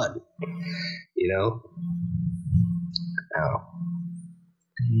done. You know?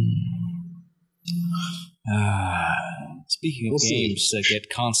 Speaking of games that get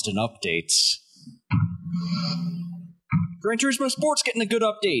constant updates, Gran Turismo Sport's getting a good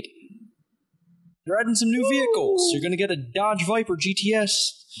update. They're adding some new vehicles. You're going to get a Dodge Viper GTS,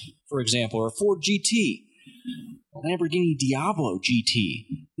 for example, or a Ford GT, a Lamborghini Diablo GT,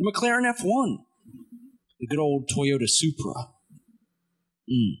 the McLaren F1, the good old Toyota Supra.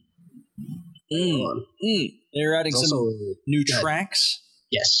 They're adding some new tracks.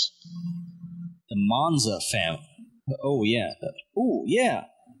 Yes. The Monza family. Oh, yeah. Oh, yeah.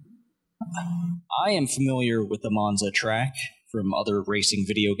 I am familiar with the Monza track from other racing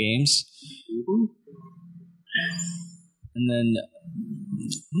video games. Mm-hmm. And then,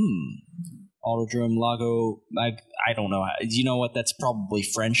 Autodrome Lago, I don't know. You know what? That's probably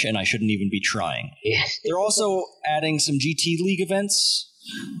French, and I shouldn't even be trying. Yeah. They're also adding some GT League events.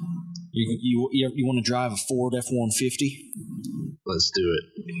 You want to drive a Ford F-150? Let's do it.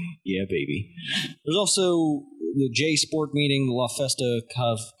 Yeah, baby. There's also the J Sport meeting, La Festa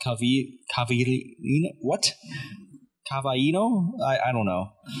Cavallino? What? Cavallino? I don't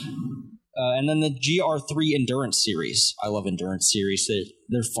know. And then the GR3 Endurance Series. I love Endurance Series.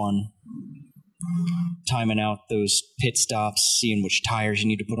 They're fun. Timing out those pit stops, seeing which tires you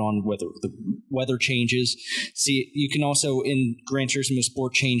need to put on, whether the weather changes. See, you can also in Gran Turismo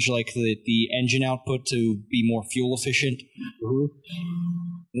Sport change like the engine output to be more fuel efficient. Mm-hmm.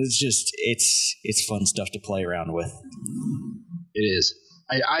 It's just it's fun stuff to play around with. It is.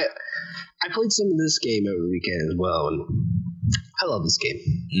 I played some of this game over the weekend as well, and I love this game.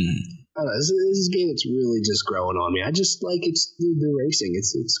 I don't know, this is a game that's really just growing on me. I just like the racing.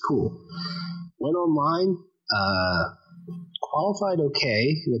 It's cool. Went online, qualified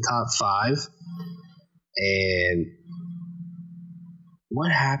okay in the top 5, and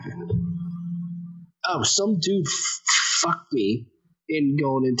what happened? Oh, some dude fucked me in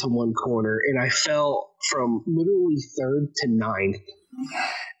going into one corner, and I fell from literally 3rd to 9th.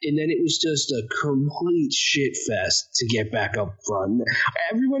 And then it was just a complete shit fest to get back up front.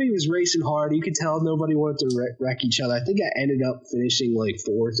 Everybody was racing hard. You could tell nobody wanted to wreck each other. I think I ended up finishing like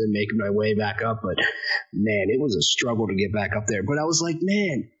 4th and making my way back up. But, man, it was a struggle to get back up there. But I was like,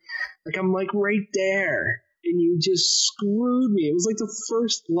 man, like I'm like right there. And you just screwed me. It was like the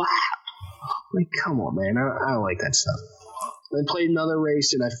first lap. Like, come on, man. I don't like that stuff. I played another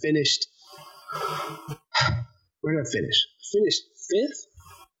race and I finished Where did I finish? Finished 5th,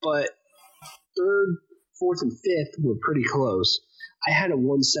 but 3rd, 4th, and 5th were pretty close. I had a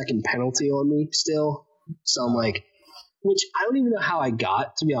 1 second penalty on me still, so I'm like, which I don't even know how I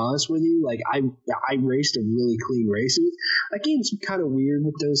got, to be honest with you. Like, I raced a really clean race. That game's kind of weird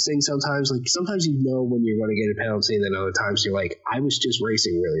with those things sometimes. Like, sometimes you know when you're going to get a penalty, and then other times you're like, I was just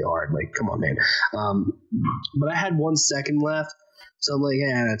racing really hard. Like, come on, man. But I had 1 second left, so I'm like,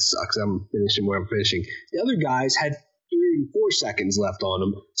 that sucks. I'm finishing where I'm finishing. The other guys had 3 or 4 seconds left on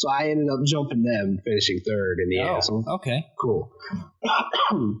them, so I ended up jumping them, finishing 3rd in the end. So, okay. Cool.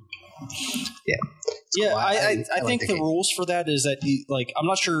 Yeah. Yeah, I think the rules for that is that, I'm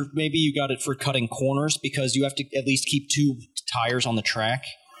not sure, maybe you got it for cutting corners because you have to at least keep 2 tires on the track.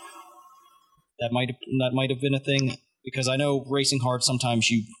 That might have been a thing, because I know racing hard, sometimes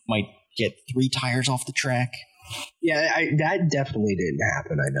you might get 3 tires off the track. Yeah, that definitely didn't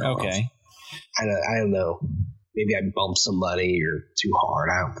happen, I know. Okay. I don't know. Maybe I bumped somebody or too hard.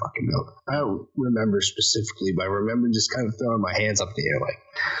 I don't fucking know. I don't remember specifically, but I remember just kind of throwing my hands up in the air like,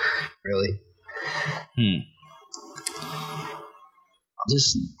 really? I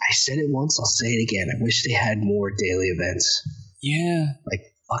said it once, I'll say it again. I wish they had more daily events. Yeah. Like,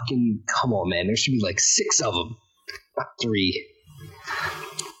 fucking, come on, man. There should be like 6 of them, not 3.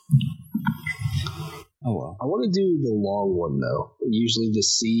 Oh, well. I want to do the long one, though. Usually the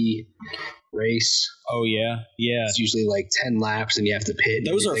C race. Oh, yeah. Yeah. It's usually like 10 laps and you have to pit.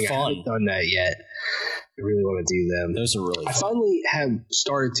 Those are fun. I haven't done that yet. I really want to do them. Those are really fun. I finally have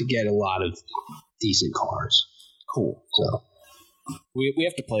started to get a lot of decent cars. Cool. So we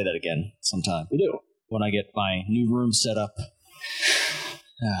have to play that again sometime. We do. When I get my new room set up.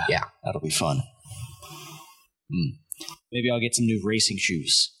 Yeah. That'll be fun. Maybe I'll get some new racing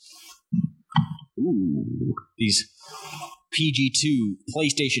shoes. Ooh. These PG2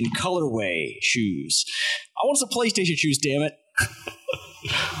 PlayStation colorway shoes. I want some PlayStation shoes, damn it.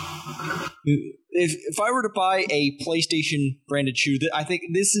 If I were to buy a PlayStation branded shoe, I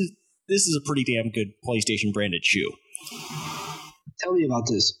think this is a pretty damn good PlayStation branded shoe. Tell me about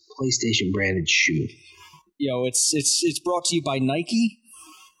this PlayStation branded shoe. It's brought to you by Nike.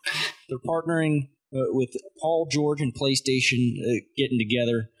 They're partnering with Paul George and PlayStation, getting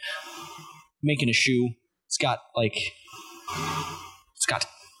together, making a shoe. It's got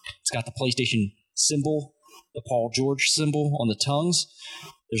the PlayStation symbol, the Paul George symbol on the tongues.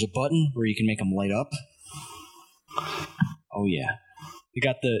 There's a button where you can make them light up. Oh yeah, they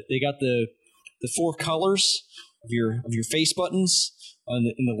got the 4 colors of your face buttons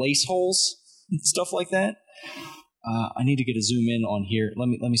in the lace holes and stuff like that. I need to get a zoom in on here. Let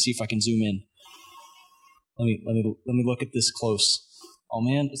me see if I can zoom in. Let me look at this close. Oh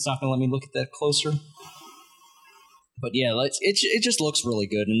man, it's not gonna let me look at that closer. But yeah, it just looks really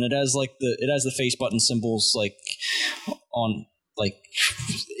good, and it has the face button symbols on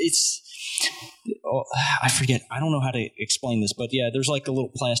it's. Oh, I forget. I don't know how to explain this, but yeah, there's a little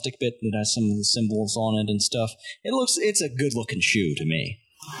plastic bit that has some of the symbols on it and stuff. It's a good looking shoe to me.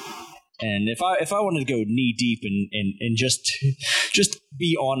 And if I wanted to go knee deep and just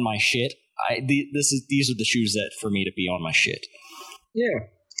be on my shit, these are the shoes that for me to be on my shit. Yeah.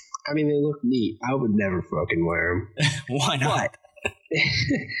 I mean, they look neat. I would never fucking wear them. Why not?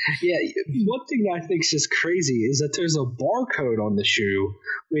 Yeah, one thing that I think is just crazy is that there's a barcode on the shoe,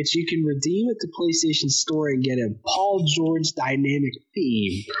 which you can redeem at the PlayStation Store and get a Paul George dynamic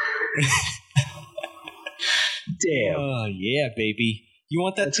theme. Damn. Oh, yeah, baby. You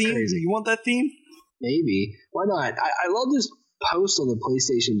want that theme? Crazy. You want that theme? Maybe. Why not? I love this post on the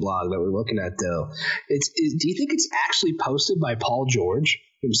PlayStation blog that we're looking at, though. Do you think it's actually posted by Paul George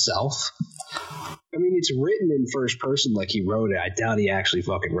himself? I mean, it's written in first person like he wrote it. I doubt he actually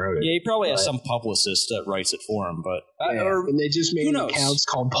fucking wrote it. Yeah, he probably has some publicist that writes it for him. But and they just made accounts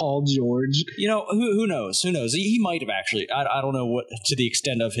called Paul George. Who knows? Who knows? He might have actually. I don't know what to the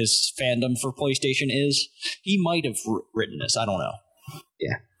extent of his fandom for PlayStation is. He might have written this. I don't know.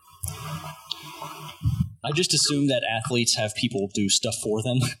 Yeah. I just assume that athletes have people do stuff for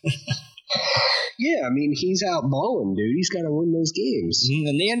them. Yeah, I mean, he's out balling, dude. He's got to win those games.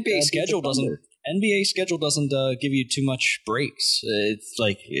 And the NBA schedule doesn't give you too much breaks. It's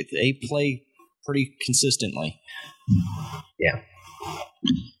they play pretty consistently. Yeah.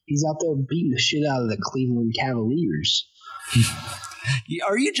 He's out there beating the shit out of the Cleveland Cavaliers.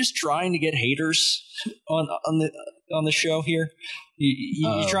 Are you just trying to get haters on the show here?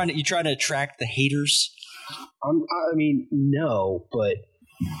 You trying to attract the haters? I mean, no, but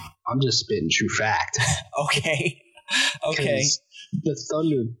I'm just spitting true fact. Okay. the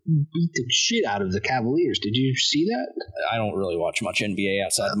Thunder beat the shit out of the Cavaliers. Did you see that? I don't really watch much NBA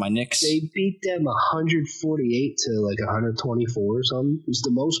outside of my Knicks. They beat them 148 to like 124 or something. It was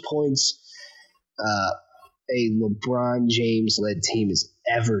the most points a LeBron James-led team has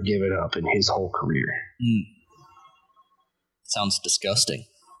ever given up in his whole career. Sounds disgusting.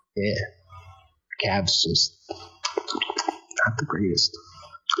 Yeah. Cavs just not the greatest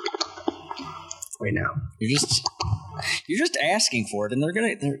right now. You're just asking for it, and they're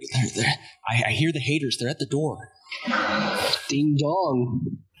I hear the haters. They're at the door. Ding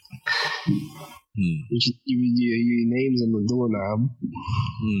dong. Your name's on the doorknob.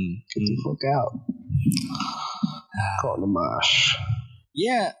 Get the fuck out. Call the mosh.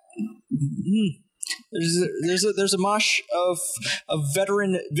 Yeah. There's a mosh of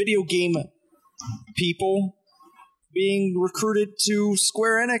veteran video game people being recruited to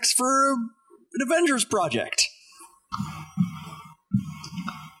Square Enix for an Avengers project.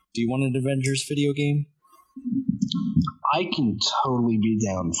 Do you want an Avengers video game? I can totally be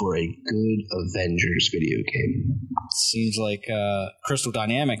down for a good Avengers video game. Seems like Crystal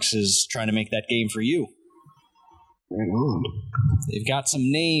Dynamics is trying to make that game for you. Right on. They've got some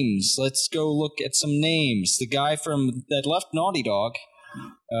names. Let's go look at some names. The guy that left Naughty Dog,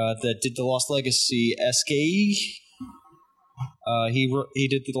 that did the Lost Legacy, SK. He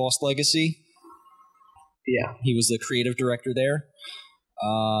did the Lost Legacy. Yeah. He was the creative director there.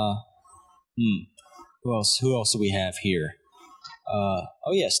 Who else do we have here?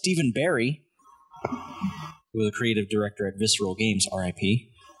 Stephen Barry, who was the creative director at Visceral Games,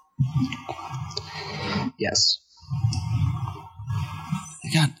 R.I.P. Yes.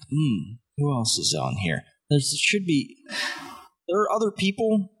 Who else is on here? There are other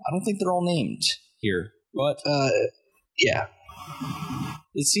people. I don't think they're all named here, but yeah.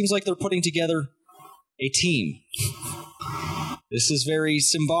 It seems like they're putting together a team. This is very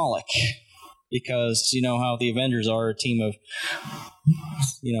symbolic because you know how the Avengers are a team of,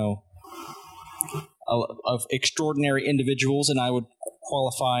 of extraordinary individuals, and I would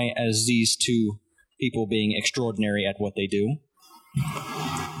qualify as these two people being extraordinary at what they do.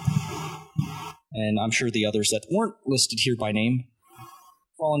 And I'm sure the others that weren't listed here by name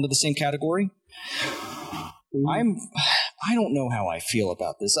fall into the same category. I don't know how I feel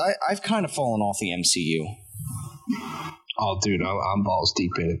about this. I've kind of fallen off the MCU. Oh, dude, I'm balls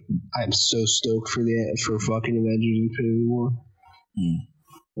deep in it. I'm so stoked for fucking Avengers Infinity War.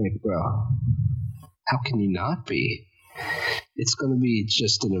 Like, bro, how can you not be? It's going to be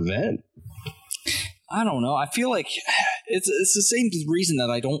just an event. I don't know. I feel like it's the same reason that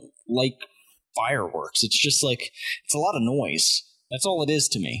I don't like fireworks. It's just like, it's a lot of noise. That's all it is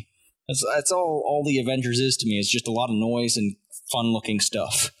to me. That's all the Avengers is to me. It's just a lot of noise and fun-looking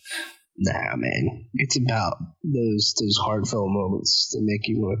stuff. Nah, man. It's about those heartfelt moments that make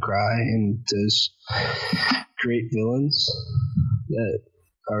you want to cry, and those great villains that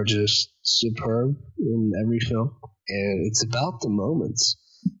are just superb in every film. And it's about the moments,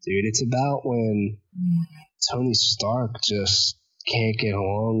 dude. It's about when Tony Stark just can't get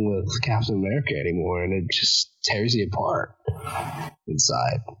along with Captain America anymore, and it just tears you apart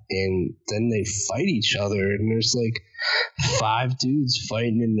inside. And then they fight each other, and there's like 5 dudes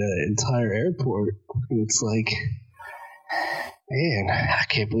fighting in the entire airport, and it's like, man, I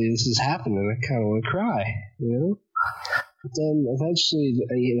can't believe this is happening. I kind of want to cry, But then eventually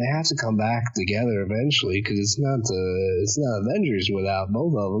they have to come back together eventually, because it's not Avengers without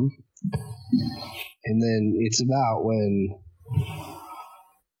both of them. And then it's about when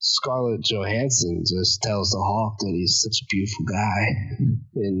Scarlett Johansson just tells the Hawk that he's such a beautiful guy,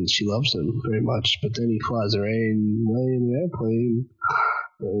 and she loves him very much. But then he flies away in an airplane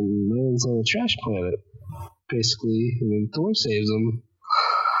and lands on a trash planet, basically, and then Thor saves him.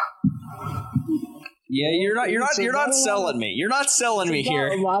 Yeah, you're not selling me. You're not selling me here.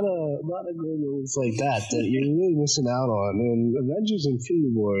 A lot of great movies like that you're really missing out on. And Avengers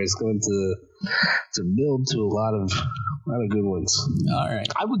Infinity War is going to build to a lot of good ones. All right.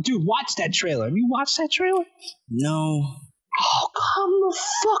 Dude, watch that trailer. Have you watched that trailer? No. Oh, come the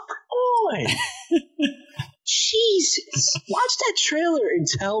fuck on. Jesus. Watch that trailer and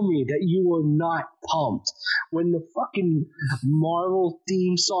tell me that you were not pumped. When the fucking Marvel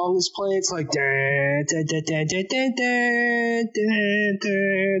theme song is playing, it's like, and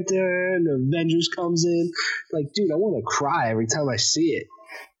the Avengers comes in. Like, dude, I want to cry every time I see it.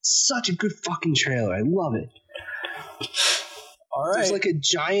 It's such a good fucking trailer. I love it. All right. There's like a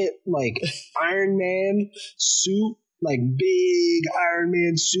giant, like, Iron Man suit, like big Iron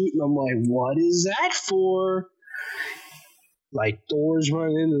Man suit, and I'm like, what is that for? Like, Thor's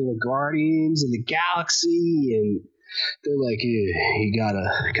running into the Guardians of the Galaxy, and they're like, you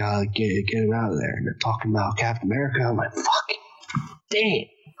gotta get him out of there. And they're talking about Captain America. I'm like, fuck, damn.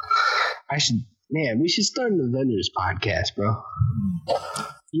 We should start an Avengers podcast, bro.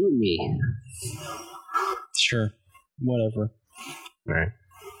 You and me. Sure. Whatever. All right.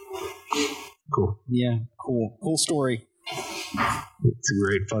 Cool. Yeah, cool. Cool story. It's a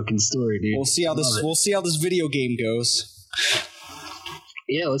great fucking story, dude. We'll see how this video game goes.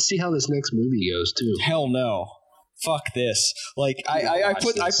 Yeah, let's see how this next movie goes too. Hell no. Fuck this. Like I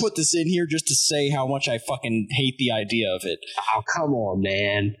put this in here just to say how much I fucking hate the idea of it. Oh, come on,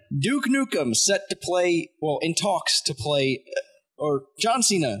 man. Duke Nukem set to play, in talks to play, or John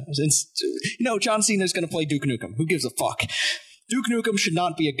Cena. John Cena's going to play Duke Nukem. Who gives a fuck? Duke Nukem should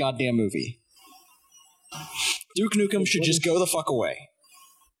not be a goddamn movie. Duke Nukem should just go the fuck away.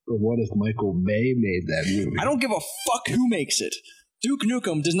 But what if Michael Bay made that movie? I don't give a fuck who makes it. Duke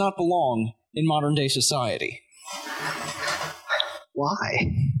Nukem does not belong in modern day society.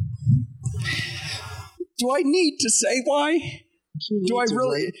 Why? Do I need to say why? Do I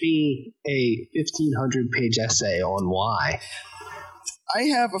really write me a 1,500-page essay on why? I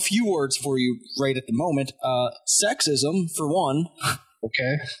have a few words for you right at the moment. Sexism, for one.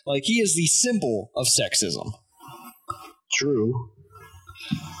 Okay. Like, he is the symbol of sexism. True.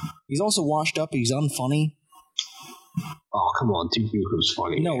 He's also washed up. He's unfunny. Oh, come on. Duke Nukem's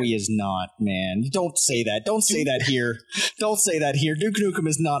funny. No, man. He is not, man. Don't say that. Don't say that here. Don't say that here. Duke Nukem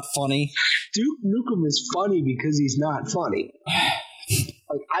is not funny. Duke Nukem is funny because he's not funny.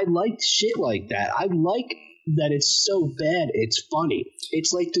 Like, I like shit like that. I like that it's so bad it's funny.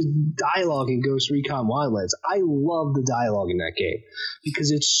 It's like the dialogue in Ghost Recon Wildlands. I love the dialogue in that game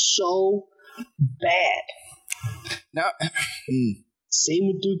because it's so bad. Now, same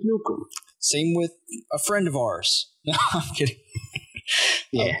with Duke Nukem. Same with a friend of ours. No, I'm kidding.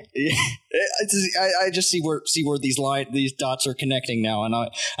 Yeah, I just see where these dots are connecting now, and I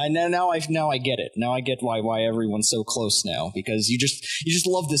get it. Now I get why everyone's so close now, because you just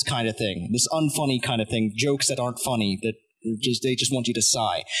love this kind of thing, this unfunny kind of thing, jokes that aren't funny, that they just want you to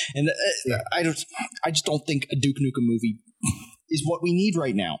sigh. And I just don't think a Duke Nukem movie is what we need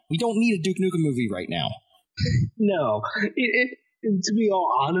right now. We don't need a Duke Nukem movie right now. No, to be all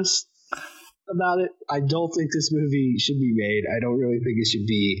honest about it, I don't think this movie should be made. I don't really think it should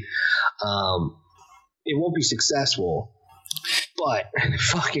be. It won't be successful. But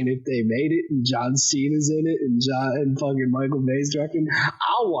fucking if they made it and John Cena's in it and fucking Michael Bay's directing,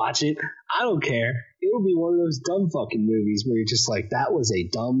 I'll watch it. I don't care. It'll be one of those dumb fucking movies where you're just like, that was a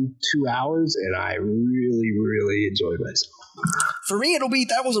dumb 2 hours, and I really, really enjoyed myself. For me,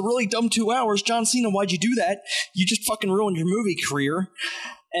 that was a really dumb 2 hours. John Cena, why'd you do that? You just fucking ruined your movie career.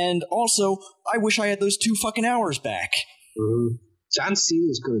 And also, I wish I had those 2 fucking hours back. Mm-hmm. John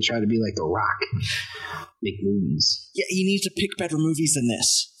Cena's going to try to be like The Rock. Make movies. Yeah, he needs to pick better movies than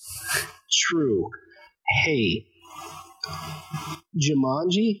this. True. Hey,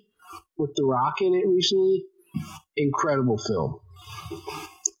 Jumanji with The Rock in it recently, incredible film.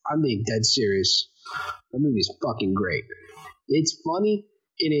 I'm being dead serious. That movie's fucking great. It's funny,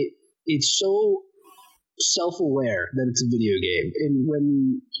 and it's so self-aware that it's a video game. And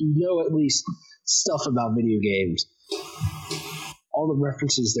when you know at least stuff about video games, all the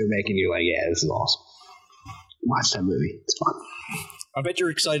references they're making, you're like, yeah, this is awesome. Watch that movie. It's fun. I bet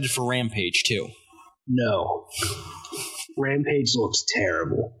you're excited for Rampage, too. No. Rampage looks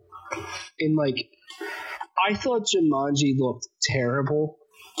terrible. And, like, I thought Jumanji looked terrible,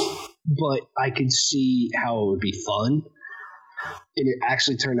 but I could see how it would be fun. And it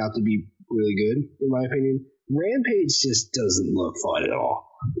actually turned out to be really good, in my opinion. Rampage just doesn't look fun at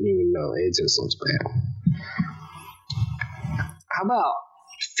all, even though it just looks bad. How about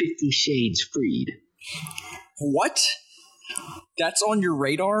 50 Shades Freed? What? That's on your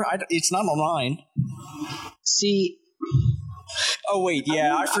radar? It's not on mine. See. Oh wait,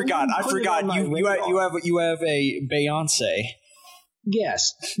 yeah, I forgot. You have a Beyonce.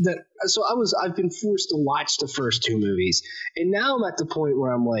 Yes. So I've been forced to watch the first 2 movies, and now I'm at the point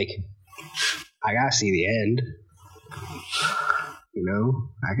where I'm like, I gotta see the end. You know,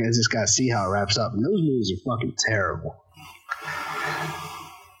 I just gotta see how it wraps up. And those movies are fucking terrible.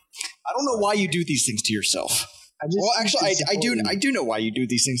 I don't know why you do these things to yourself. I do know why you do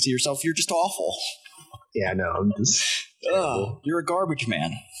these things to yourself. You're just awful. Yeah, no, I'm just. You're a garbage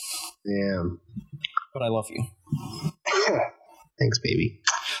man. Yeah. But I love you. Thanks, baby.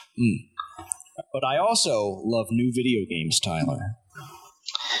 But I also love new video games, Tyler.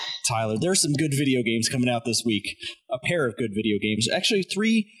 There's some good video games coming out this week. A pair of good video games. Actually,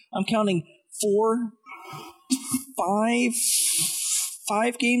 3, I'm counting 4, 5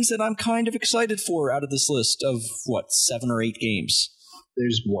 5 games that I'm kind of excited for out of this list of, 7 or 8 games.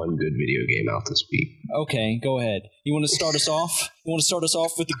 There's one good video game out this week. Okay, go ahead. You want to start us off? You want to start us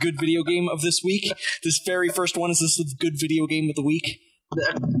off with the good video game of this week? This very first one, is this the good video game of the week?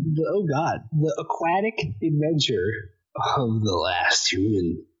 The aquatic adventure of the last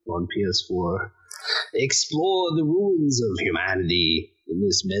human on PS4. Explore the ruins of humanity in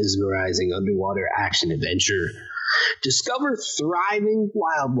this mesmerizing underwater action adventure. Discover thriving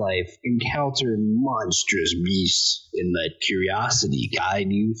wildlife, encounter monstrous beasts, and let curiosity guide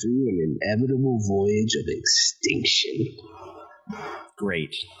you through an inevitable voyage of extinction.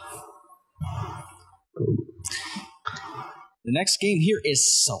 Great. The next game here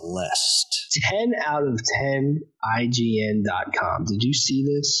is Celeste. 10 out of 10 IGN.com. Did you see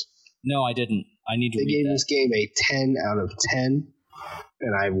this? No, I didn't. I need to read that. They gave this game a 10 out of 10,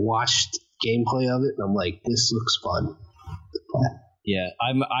 and I watched gameplay of it, and I'm like, this looks fun. Yeah,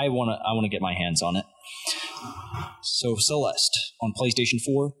 I want to get my hands on it. So, Celeste on PlayStation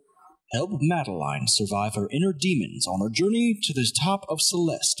 4. Help Madeline survive her inner demons on her journey to the top of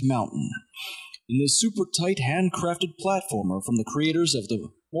Celeste Mountain. In this super tight handcrafted platformer from the creators of the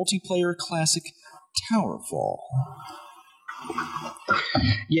multiplayer classic Towerfall.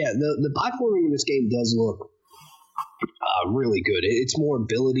 Yeah, the platforming in this game does look really good. It's more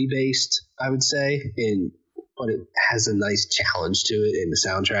ability based, I would say, but it has a nice challenge to it. And the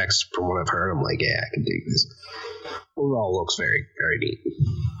soundtracks, from what I've heard, I'm like, yeah, I can dig this. Overall, looks very, very neat.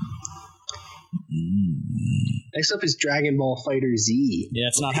 Next up is Dragon Ball Fighter Z. Yeah,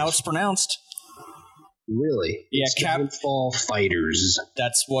 it's not how it's pronounced. Really? Yeah, it's Dragon Ball Fighters.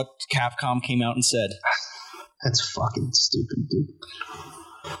 That's what Capcom came out and said. That's fucking stupid, dude.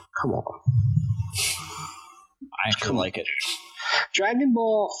 Come on. I actually like it. Dragon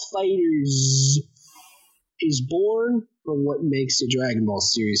Ball Fighters is born from what makes the Dragon Ball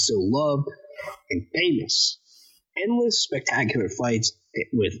series so loved and famous. Endless, spectacular fights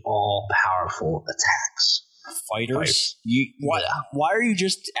with all-powerful attacks. Fighters? Why are you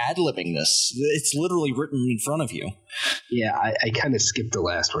just ad-libbing this? It's literally written in front of you. Yeah, I kind of skipped the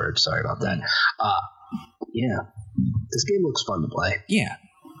last word. Sorry about that. Yeah. This game looks fun to play. Yeah.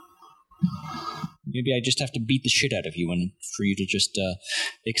 Maybe I just have to beat the shit out of you and for you to just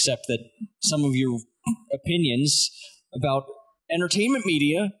accept that some of your opinions about entertainment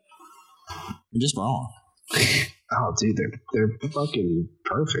media are just wrong. Oh, dude, they're fucking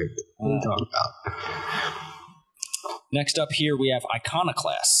perfect. What are you talking about? Next up here, we have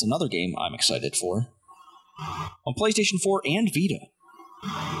Iconoclast, another game I'm excited for. On PlayStation 4 and Vita.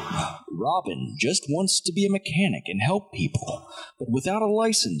 Robin just wants to be a mechanic and help people, but without a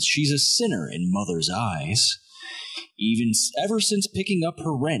license, she's a sinner in Mother's eyes. Ever since picking up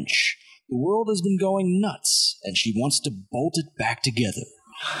her wrench, the world has been going nuts, and she wants to bolt it back together.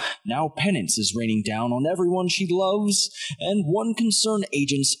 Now penance is raining down on everyone she loves, and one concerned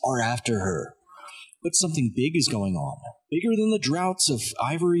agents are after her. But something big is going on, bigger than the droughts of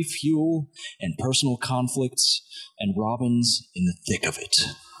ivory fuel and personal conflicts, and Robin's in the thick of it.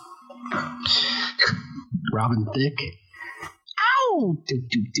 Robin Thicke? Ow!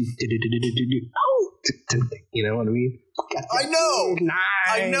 You know what I mean? I know!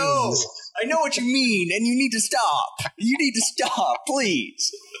 I know! I know what you mean, and you need to stop! You need to stop,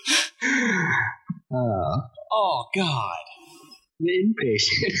 please! Oh, God. The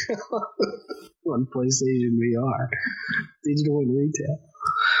Inpatient on PlayStation VR. Digital and retail.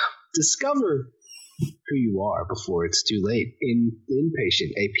 Discover who you are before it's too late in The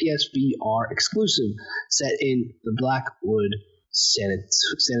Inpatient, a PSVR exclusive set in the Blackwood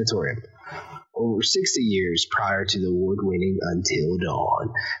Sanatorium. Over 60 years prior to the award-winning Until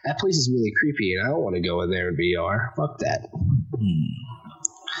Dawn. That place is really creepy, and I don't want to go in there in VR. Fuck that.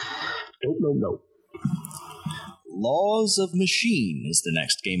 Nope. Laws of Machine is the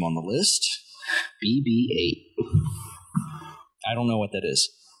next game on the list. BB-8. I don't know what that is.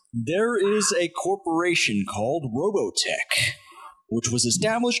 There is a corporation called Robotech, which was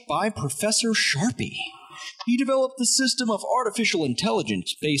established by Professor Sharpie. He developed the system of artificial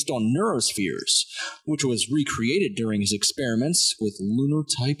intelligence based on neurospheres, which was recreated during his experiments with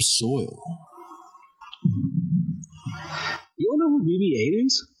lunar-type soil. You don't know who BB-8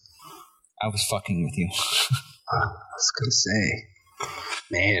 is? I was fucking with you. I was gonna say,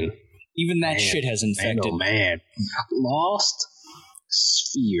 man. Even that shit has infected. Man. Lost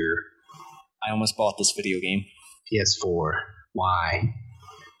Sphere. I almost bought this video game. PS4. Why?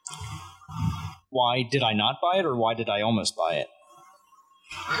 Why did I not buy it, or why did I almost buy it?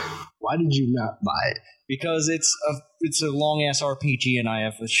 Why did you not buy it? Because it's a long ass RPG, and I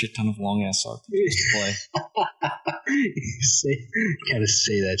have a shit ton of long ass RPGs to play. Kind of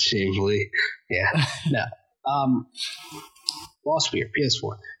say that shamefully. Yeah. No. Lost Sphere,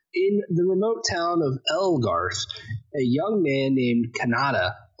 PS4. In the remote town of Elgarth, a young man named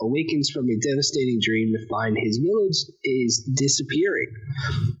Kanata awakens from a devastating dream to find his village is disappearing.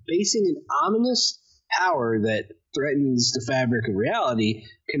 Facing an ominous power that threatens the fabric of reality,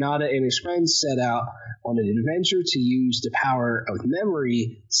 Kanata and his friends set out on an adventure to use the power of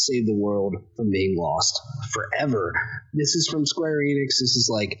memory to save the world from being lost forever. This is from Square Enix. This is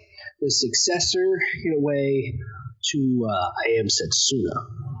like the successor, in a way, to I Am Setsuna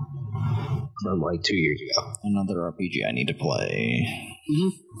from like 2 years ago. Another RPG I need to play. Mm-hmm.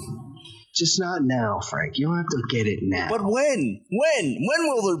 Just not now, Frank. You don't have to get it now. But when? When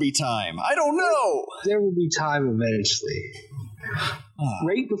will there be time? I don't know. There will be time eventually.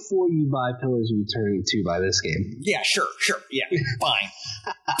 Right before you buy Pillars of Eternity 2 by this game. Yeah, sure. Yeah, fine.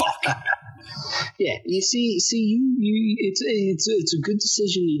 Fuck. Yeah, you see, you it's a good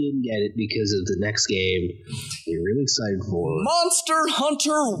decision you didn't get it because of the next game you're really excited for. Monster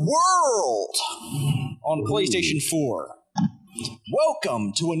Hunter World on PlayStation 4.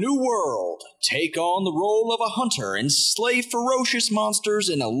 Welcome to a new world. Take on the role of a hunter and slay ferocious monsters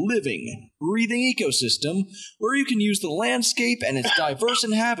in a living, breathing ecosystem where you can use the landscape and its diverse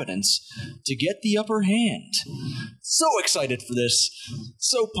inhabitants to get the upper hand. So excited for this.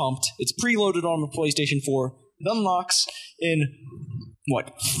 So pumped. It's preloaded on the PlayStation 4. It unlocks in,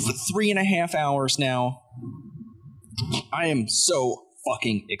 3.5 hours now. I am so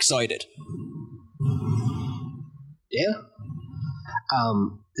fucking excited. Yeah.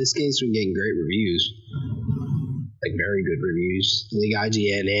 This game's been getting great reviews. Like, very good reviews. I think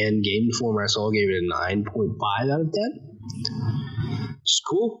IGN and Game Informer I saw gave it a 9.5 out of 10. Which is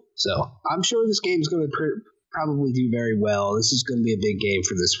cool. So, I'm sure this game's going to probably do very well. This is going to be a big game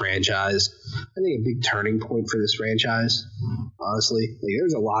for this franchise. I think a big turning point for this franchise, honestly. Like,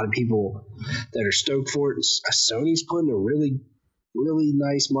 there's a lot of people that are stoked for it. Sony's putting a really, really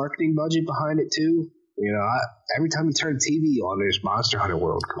nice marketing budget behind it, too. You know, every time you turn TV on, there's Monster Hunter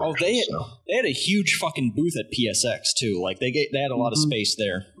World commercials. Oh, they had a huge fucking booth at PSX too. Like they had a lot of space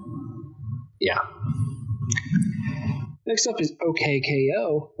there. Yeah. Next up is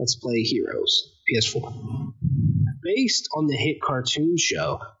OKKO. Let's Play Heroes, PS4. Based on the hit cartoon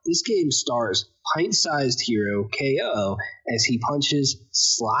show, this game stars pint-sized hero KO as he punches,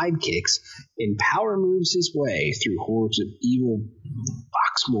 slide kicks, and power moves his way through hordes of evil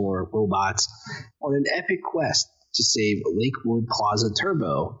Boxmore robots on an epic quest to save Lakewood Plaza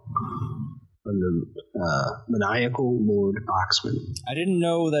Turbo from the maniacal Lord Boxman. I didn't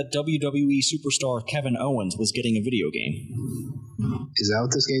know that WWE superstar Kevin Owens was getting a video game. Is that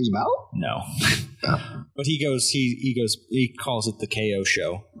what this game's about? No. Oh. But he calls it the KO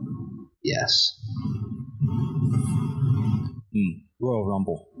show. Yes. Royal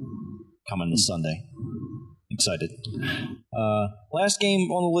Rumble coming this Sunday. Excited. Last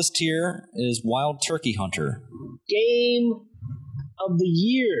game on the list here is Wild Turkey Hunter. Game of the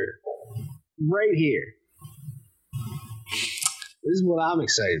year. Right here. This is what I'm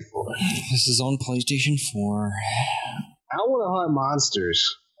excited for. This is on PlayStation 4. I want to hunt monsters.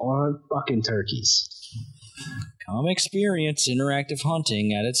 I want to hunt fucking turkeys. Come experience interactive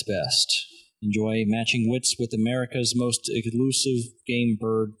hunting at its best. Enjoy matching wits with America's most elusive game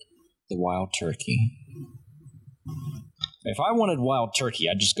bird, the wild turkey. If I wanted wild turkey,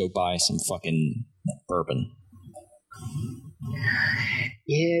 I'd just go buy some fucking bourbon.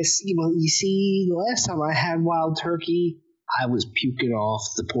 Yes, you see, the last time I had wild turkey, I was puking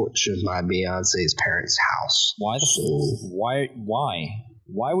off the porch of my Beyonce's parents' house. Why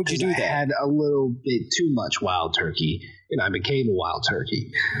would you do that? I had a little bit too much wild turkey, and I became a wild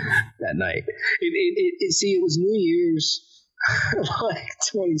turkey that night. It was New Year's, like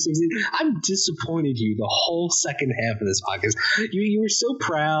 2016. I'm disappointed you the whole second half of this podcast. You were so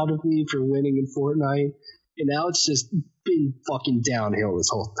proud of me for winning in Fortnite, and now it's just been fucking downhill this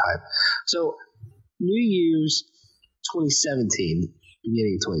whole time. So, New Year's 2017,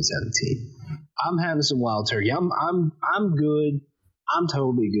 beginning of 2017, I'm having some wild turkey. I'm good. I'm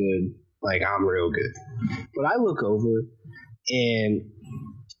totally good. Like, I'm real good. But I look over, and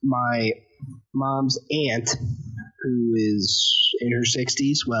my mom's aunt, who is in her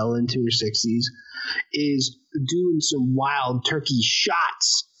 60s, well into her 60s, is doing some wild turkey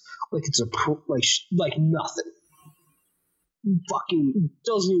shots. Like it's like nothing. Fucking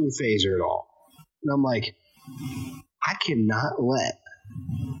doesn't even faze her at all. And I'm like, I cannot let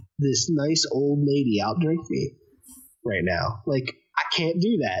this nice old lady outdrink me right now. Like, I can't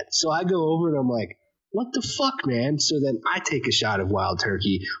do that. So I go over and I'm like, what the fuck, man? So then I take a shot of wild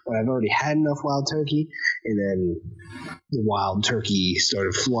turkey when I've already had enough wild turkey, and then the wild turkey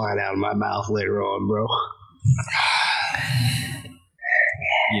started flying out of my mouth later on, bro.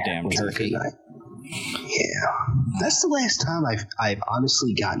 You damn turkey. Yeah. That's the last time I've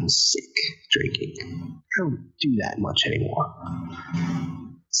honestly gotten sick drinking. I don't do that much anymore.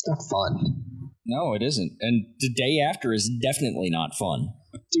 It's not fun. No, it isn't. And the day after is definitely not fun.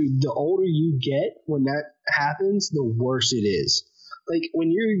 Dude, the older you get when that happens, the worse it is. Like, when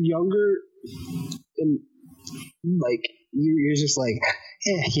you're younger and, like, you're just like,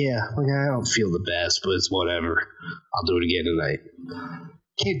 yeah, like, I don't feel the best, but it's whatever. I'll do it again tonight.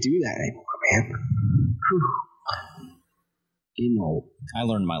 Can't do that anymore, man. Whew. Getting old. I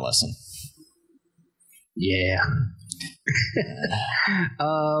learned my lesson. Yeah.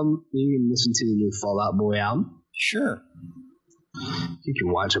 You can listen to the new Fall Out Boy album. Sure. You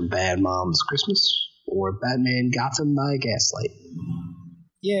can watch A Bad Mom's Christmas or Batman Gotham by Gaslight.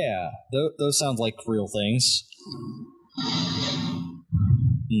 Yeah, those sound like real things.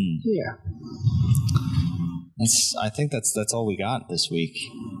 Yeah. I think that's all we got this week.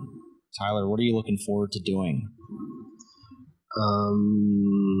 Tyler, what are you looking forward to doing?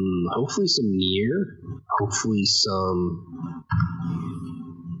 Hopefully some Nier. Hopefully some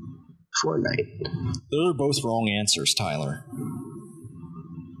Fortnite. Those are both wrong answers, Tyler.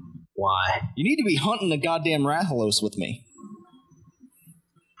 Why? You need to be hunting the goddamn Rathalos with me.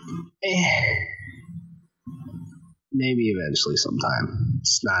 Maybe eventually sometime.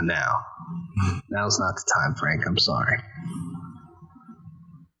 It's not now. Now's not the time, Frank. I'm sorry.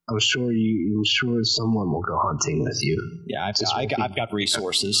 I'm sure someone will go hunting with you. Yeah, I've got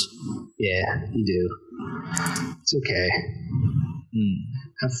resources. Yeah, you do. It's okay.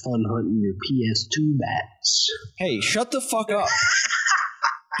 Have fun hunting your PS2 bats. Hey, shut the fuck up.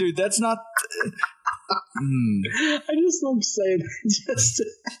 Dude, that's not... I just love saying just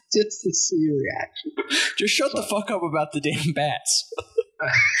to see your reaction. Just shut the fuck up about the damn bats.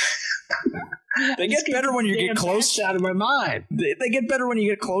 They get better when you get close. Out of my mind. They get better when you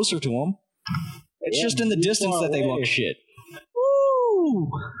get closer to them. It's just in the distance that they look shit. Woo!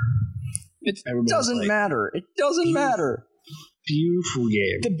 It doesn't matter. It doesn't matter. Beautiful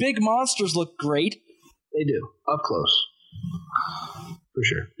game. The big monsters look great. They do. Up close. For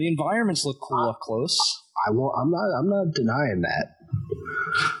sure. The environments look cool up close. I'm not denying that.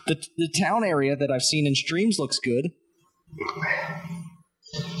 The town area that I've seen in streams looks good.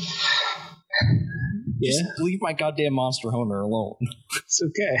 Yeah. Just leave my goddamn Monster Hunter alone. It's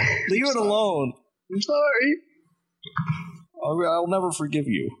okay. Leave it alone. I'm sorry. I'll never forgive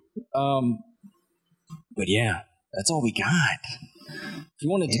you. But yeah, that's all we got. If you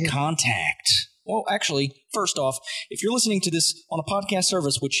wanted to contact... Well, actually, first off, if you're listening to this on a podcast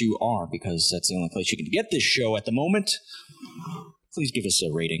service, which you are, because that's the only place you can get this show at the moment, please give us a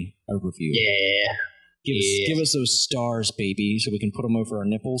rating, a review. Yeah. Give us those stars, baby, so we can put them over our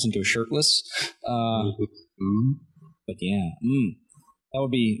nipples and go shirtless. But yeah, that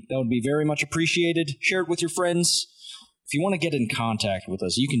would be very much appreciated. Share it with your friends. If you want to get in contact with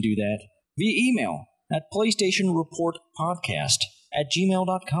us, you can do that via email at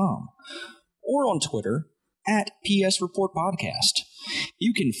PlayStationReportPodcast@gmail.com or on Twitter at PSReportPodcast.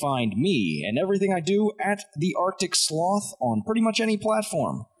 You can find me and everything I do at The Arctic Sloth on pretty much any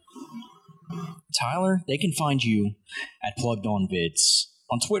platform. Tyler, they can find you at Plugged On Vids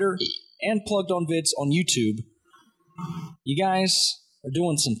on Twitter and Plugged On Vids on YouTube. You guys are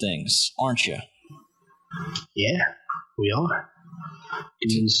doing some things, aren't you? Yeah, we are.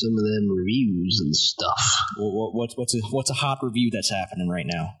 Doing some of them reviews and stuff. What's a hot review that's happening right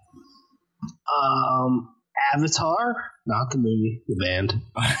now? Avatar, not the movie, the band.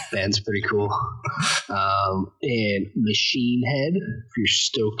 Band's pretty cool. And Machine Head, if you're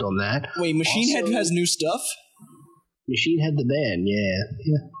stoked on that. Wait, Machine Head has new stuff? Machine Head the band, yeah.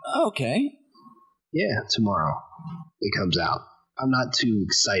 Okay. Yeah, tomorrow it comes out. I'm not too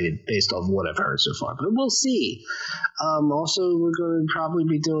excited based off what I've heard so far, but we'll see. Also, we're going to probably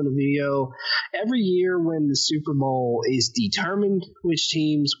be doing a video every year when the Super Bowl is determined which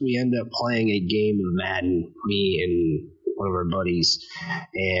teams. We end up playing a game of Madden, me and one of our buddies,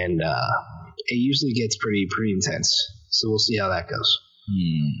 and it usually gets pretty intense. So we'll see how that goes.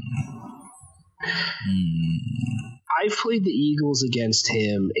 I've played the Eagles against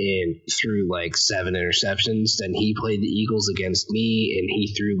him and threw like 7 interceptions. Then he played the Eagles against me and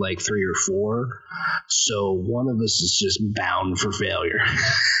he threw like 3 or 4. So one of us is just bound for failure.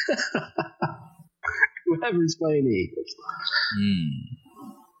 Whoever's playing the Eagles.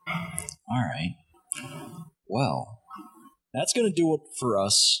 All right. Well, That's going to do it for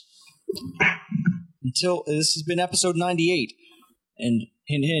us. Until this has been episode 98. And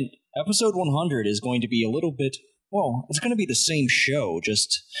hint, hint, episode 100 is going to be a little bit, well, it's going to be the same show,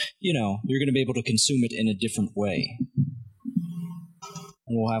 just, you're going to be able to consume it in a different way.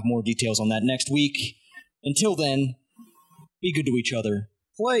 And we'll have more details on that next week. Until then, be good to each other.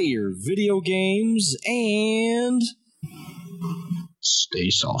 Play your video games and stay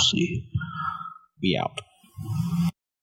saucy. Be out.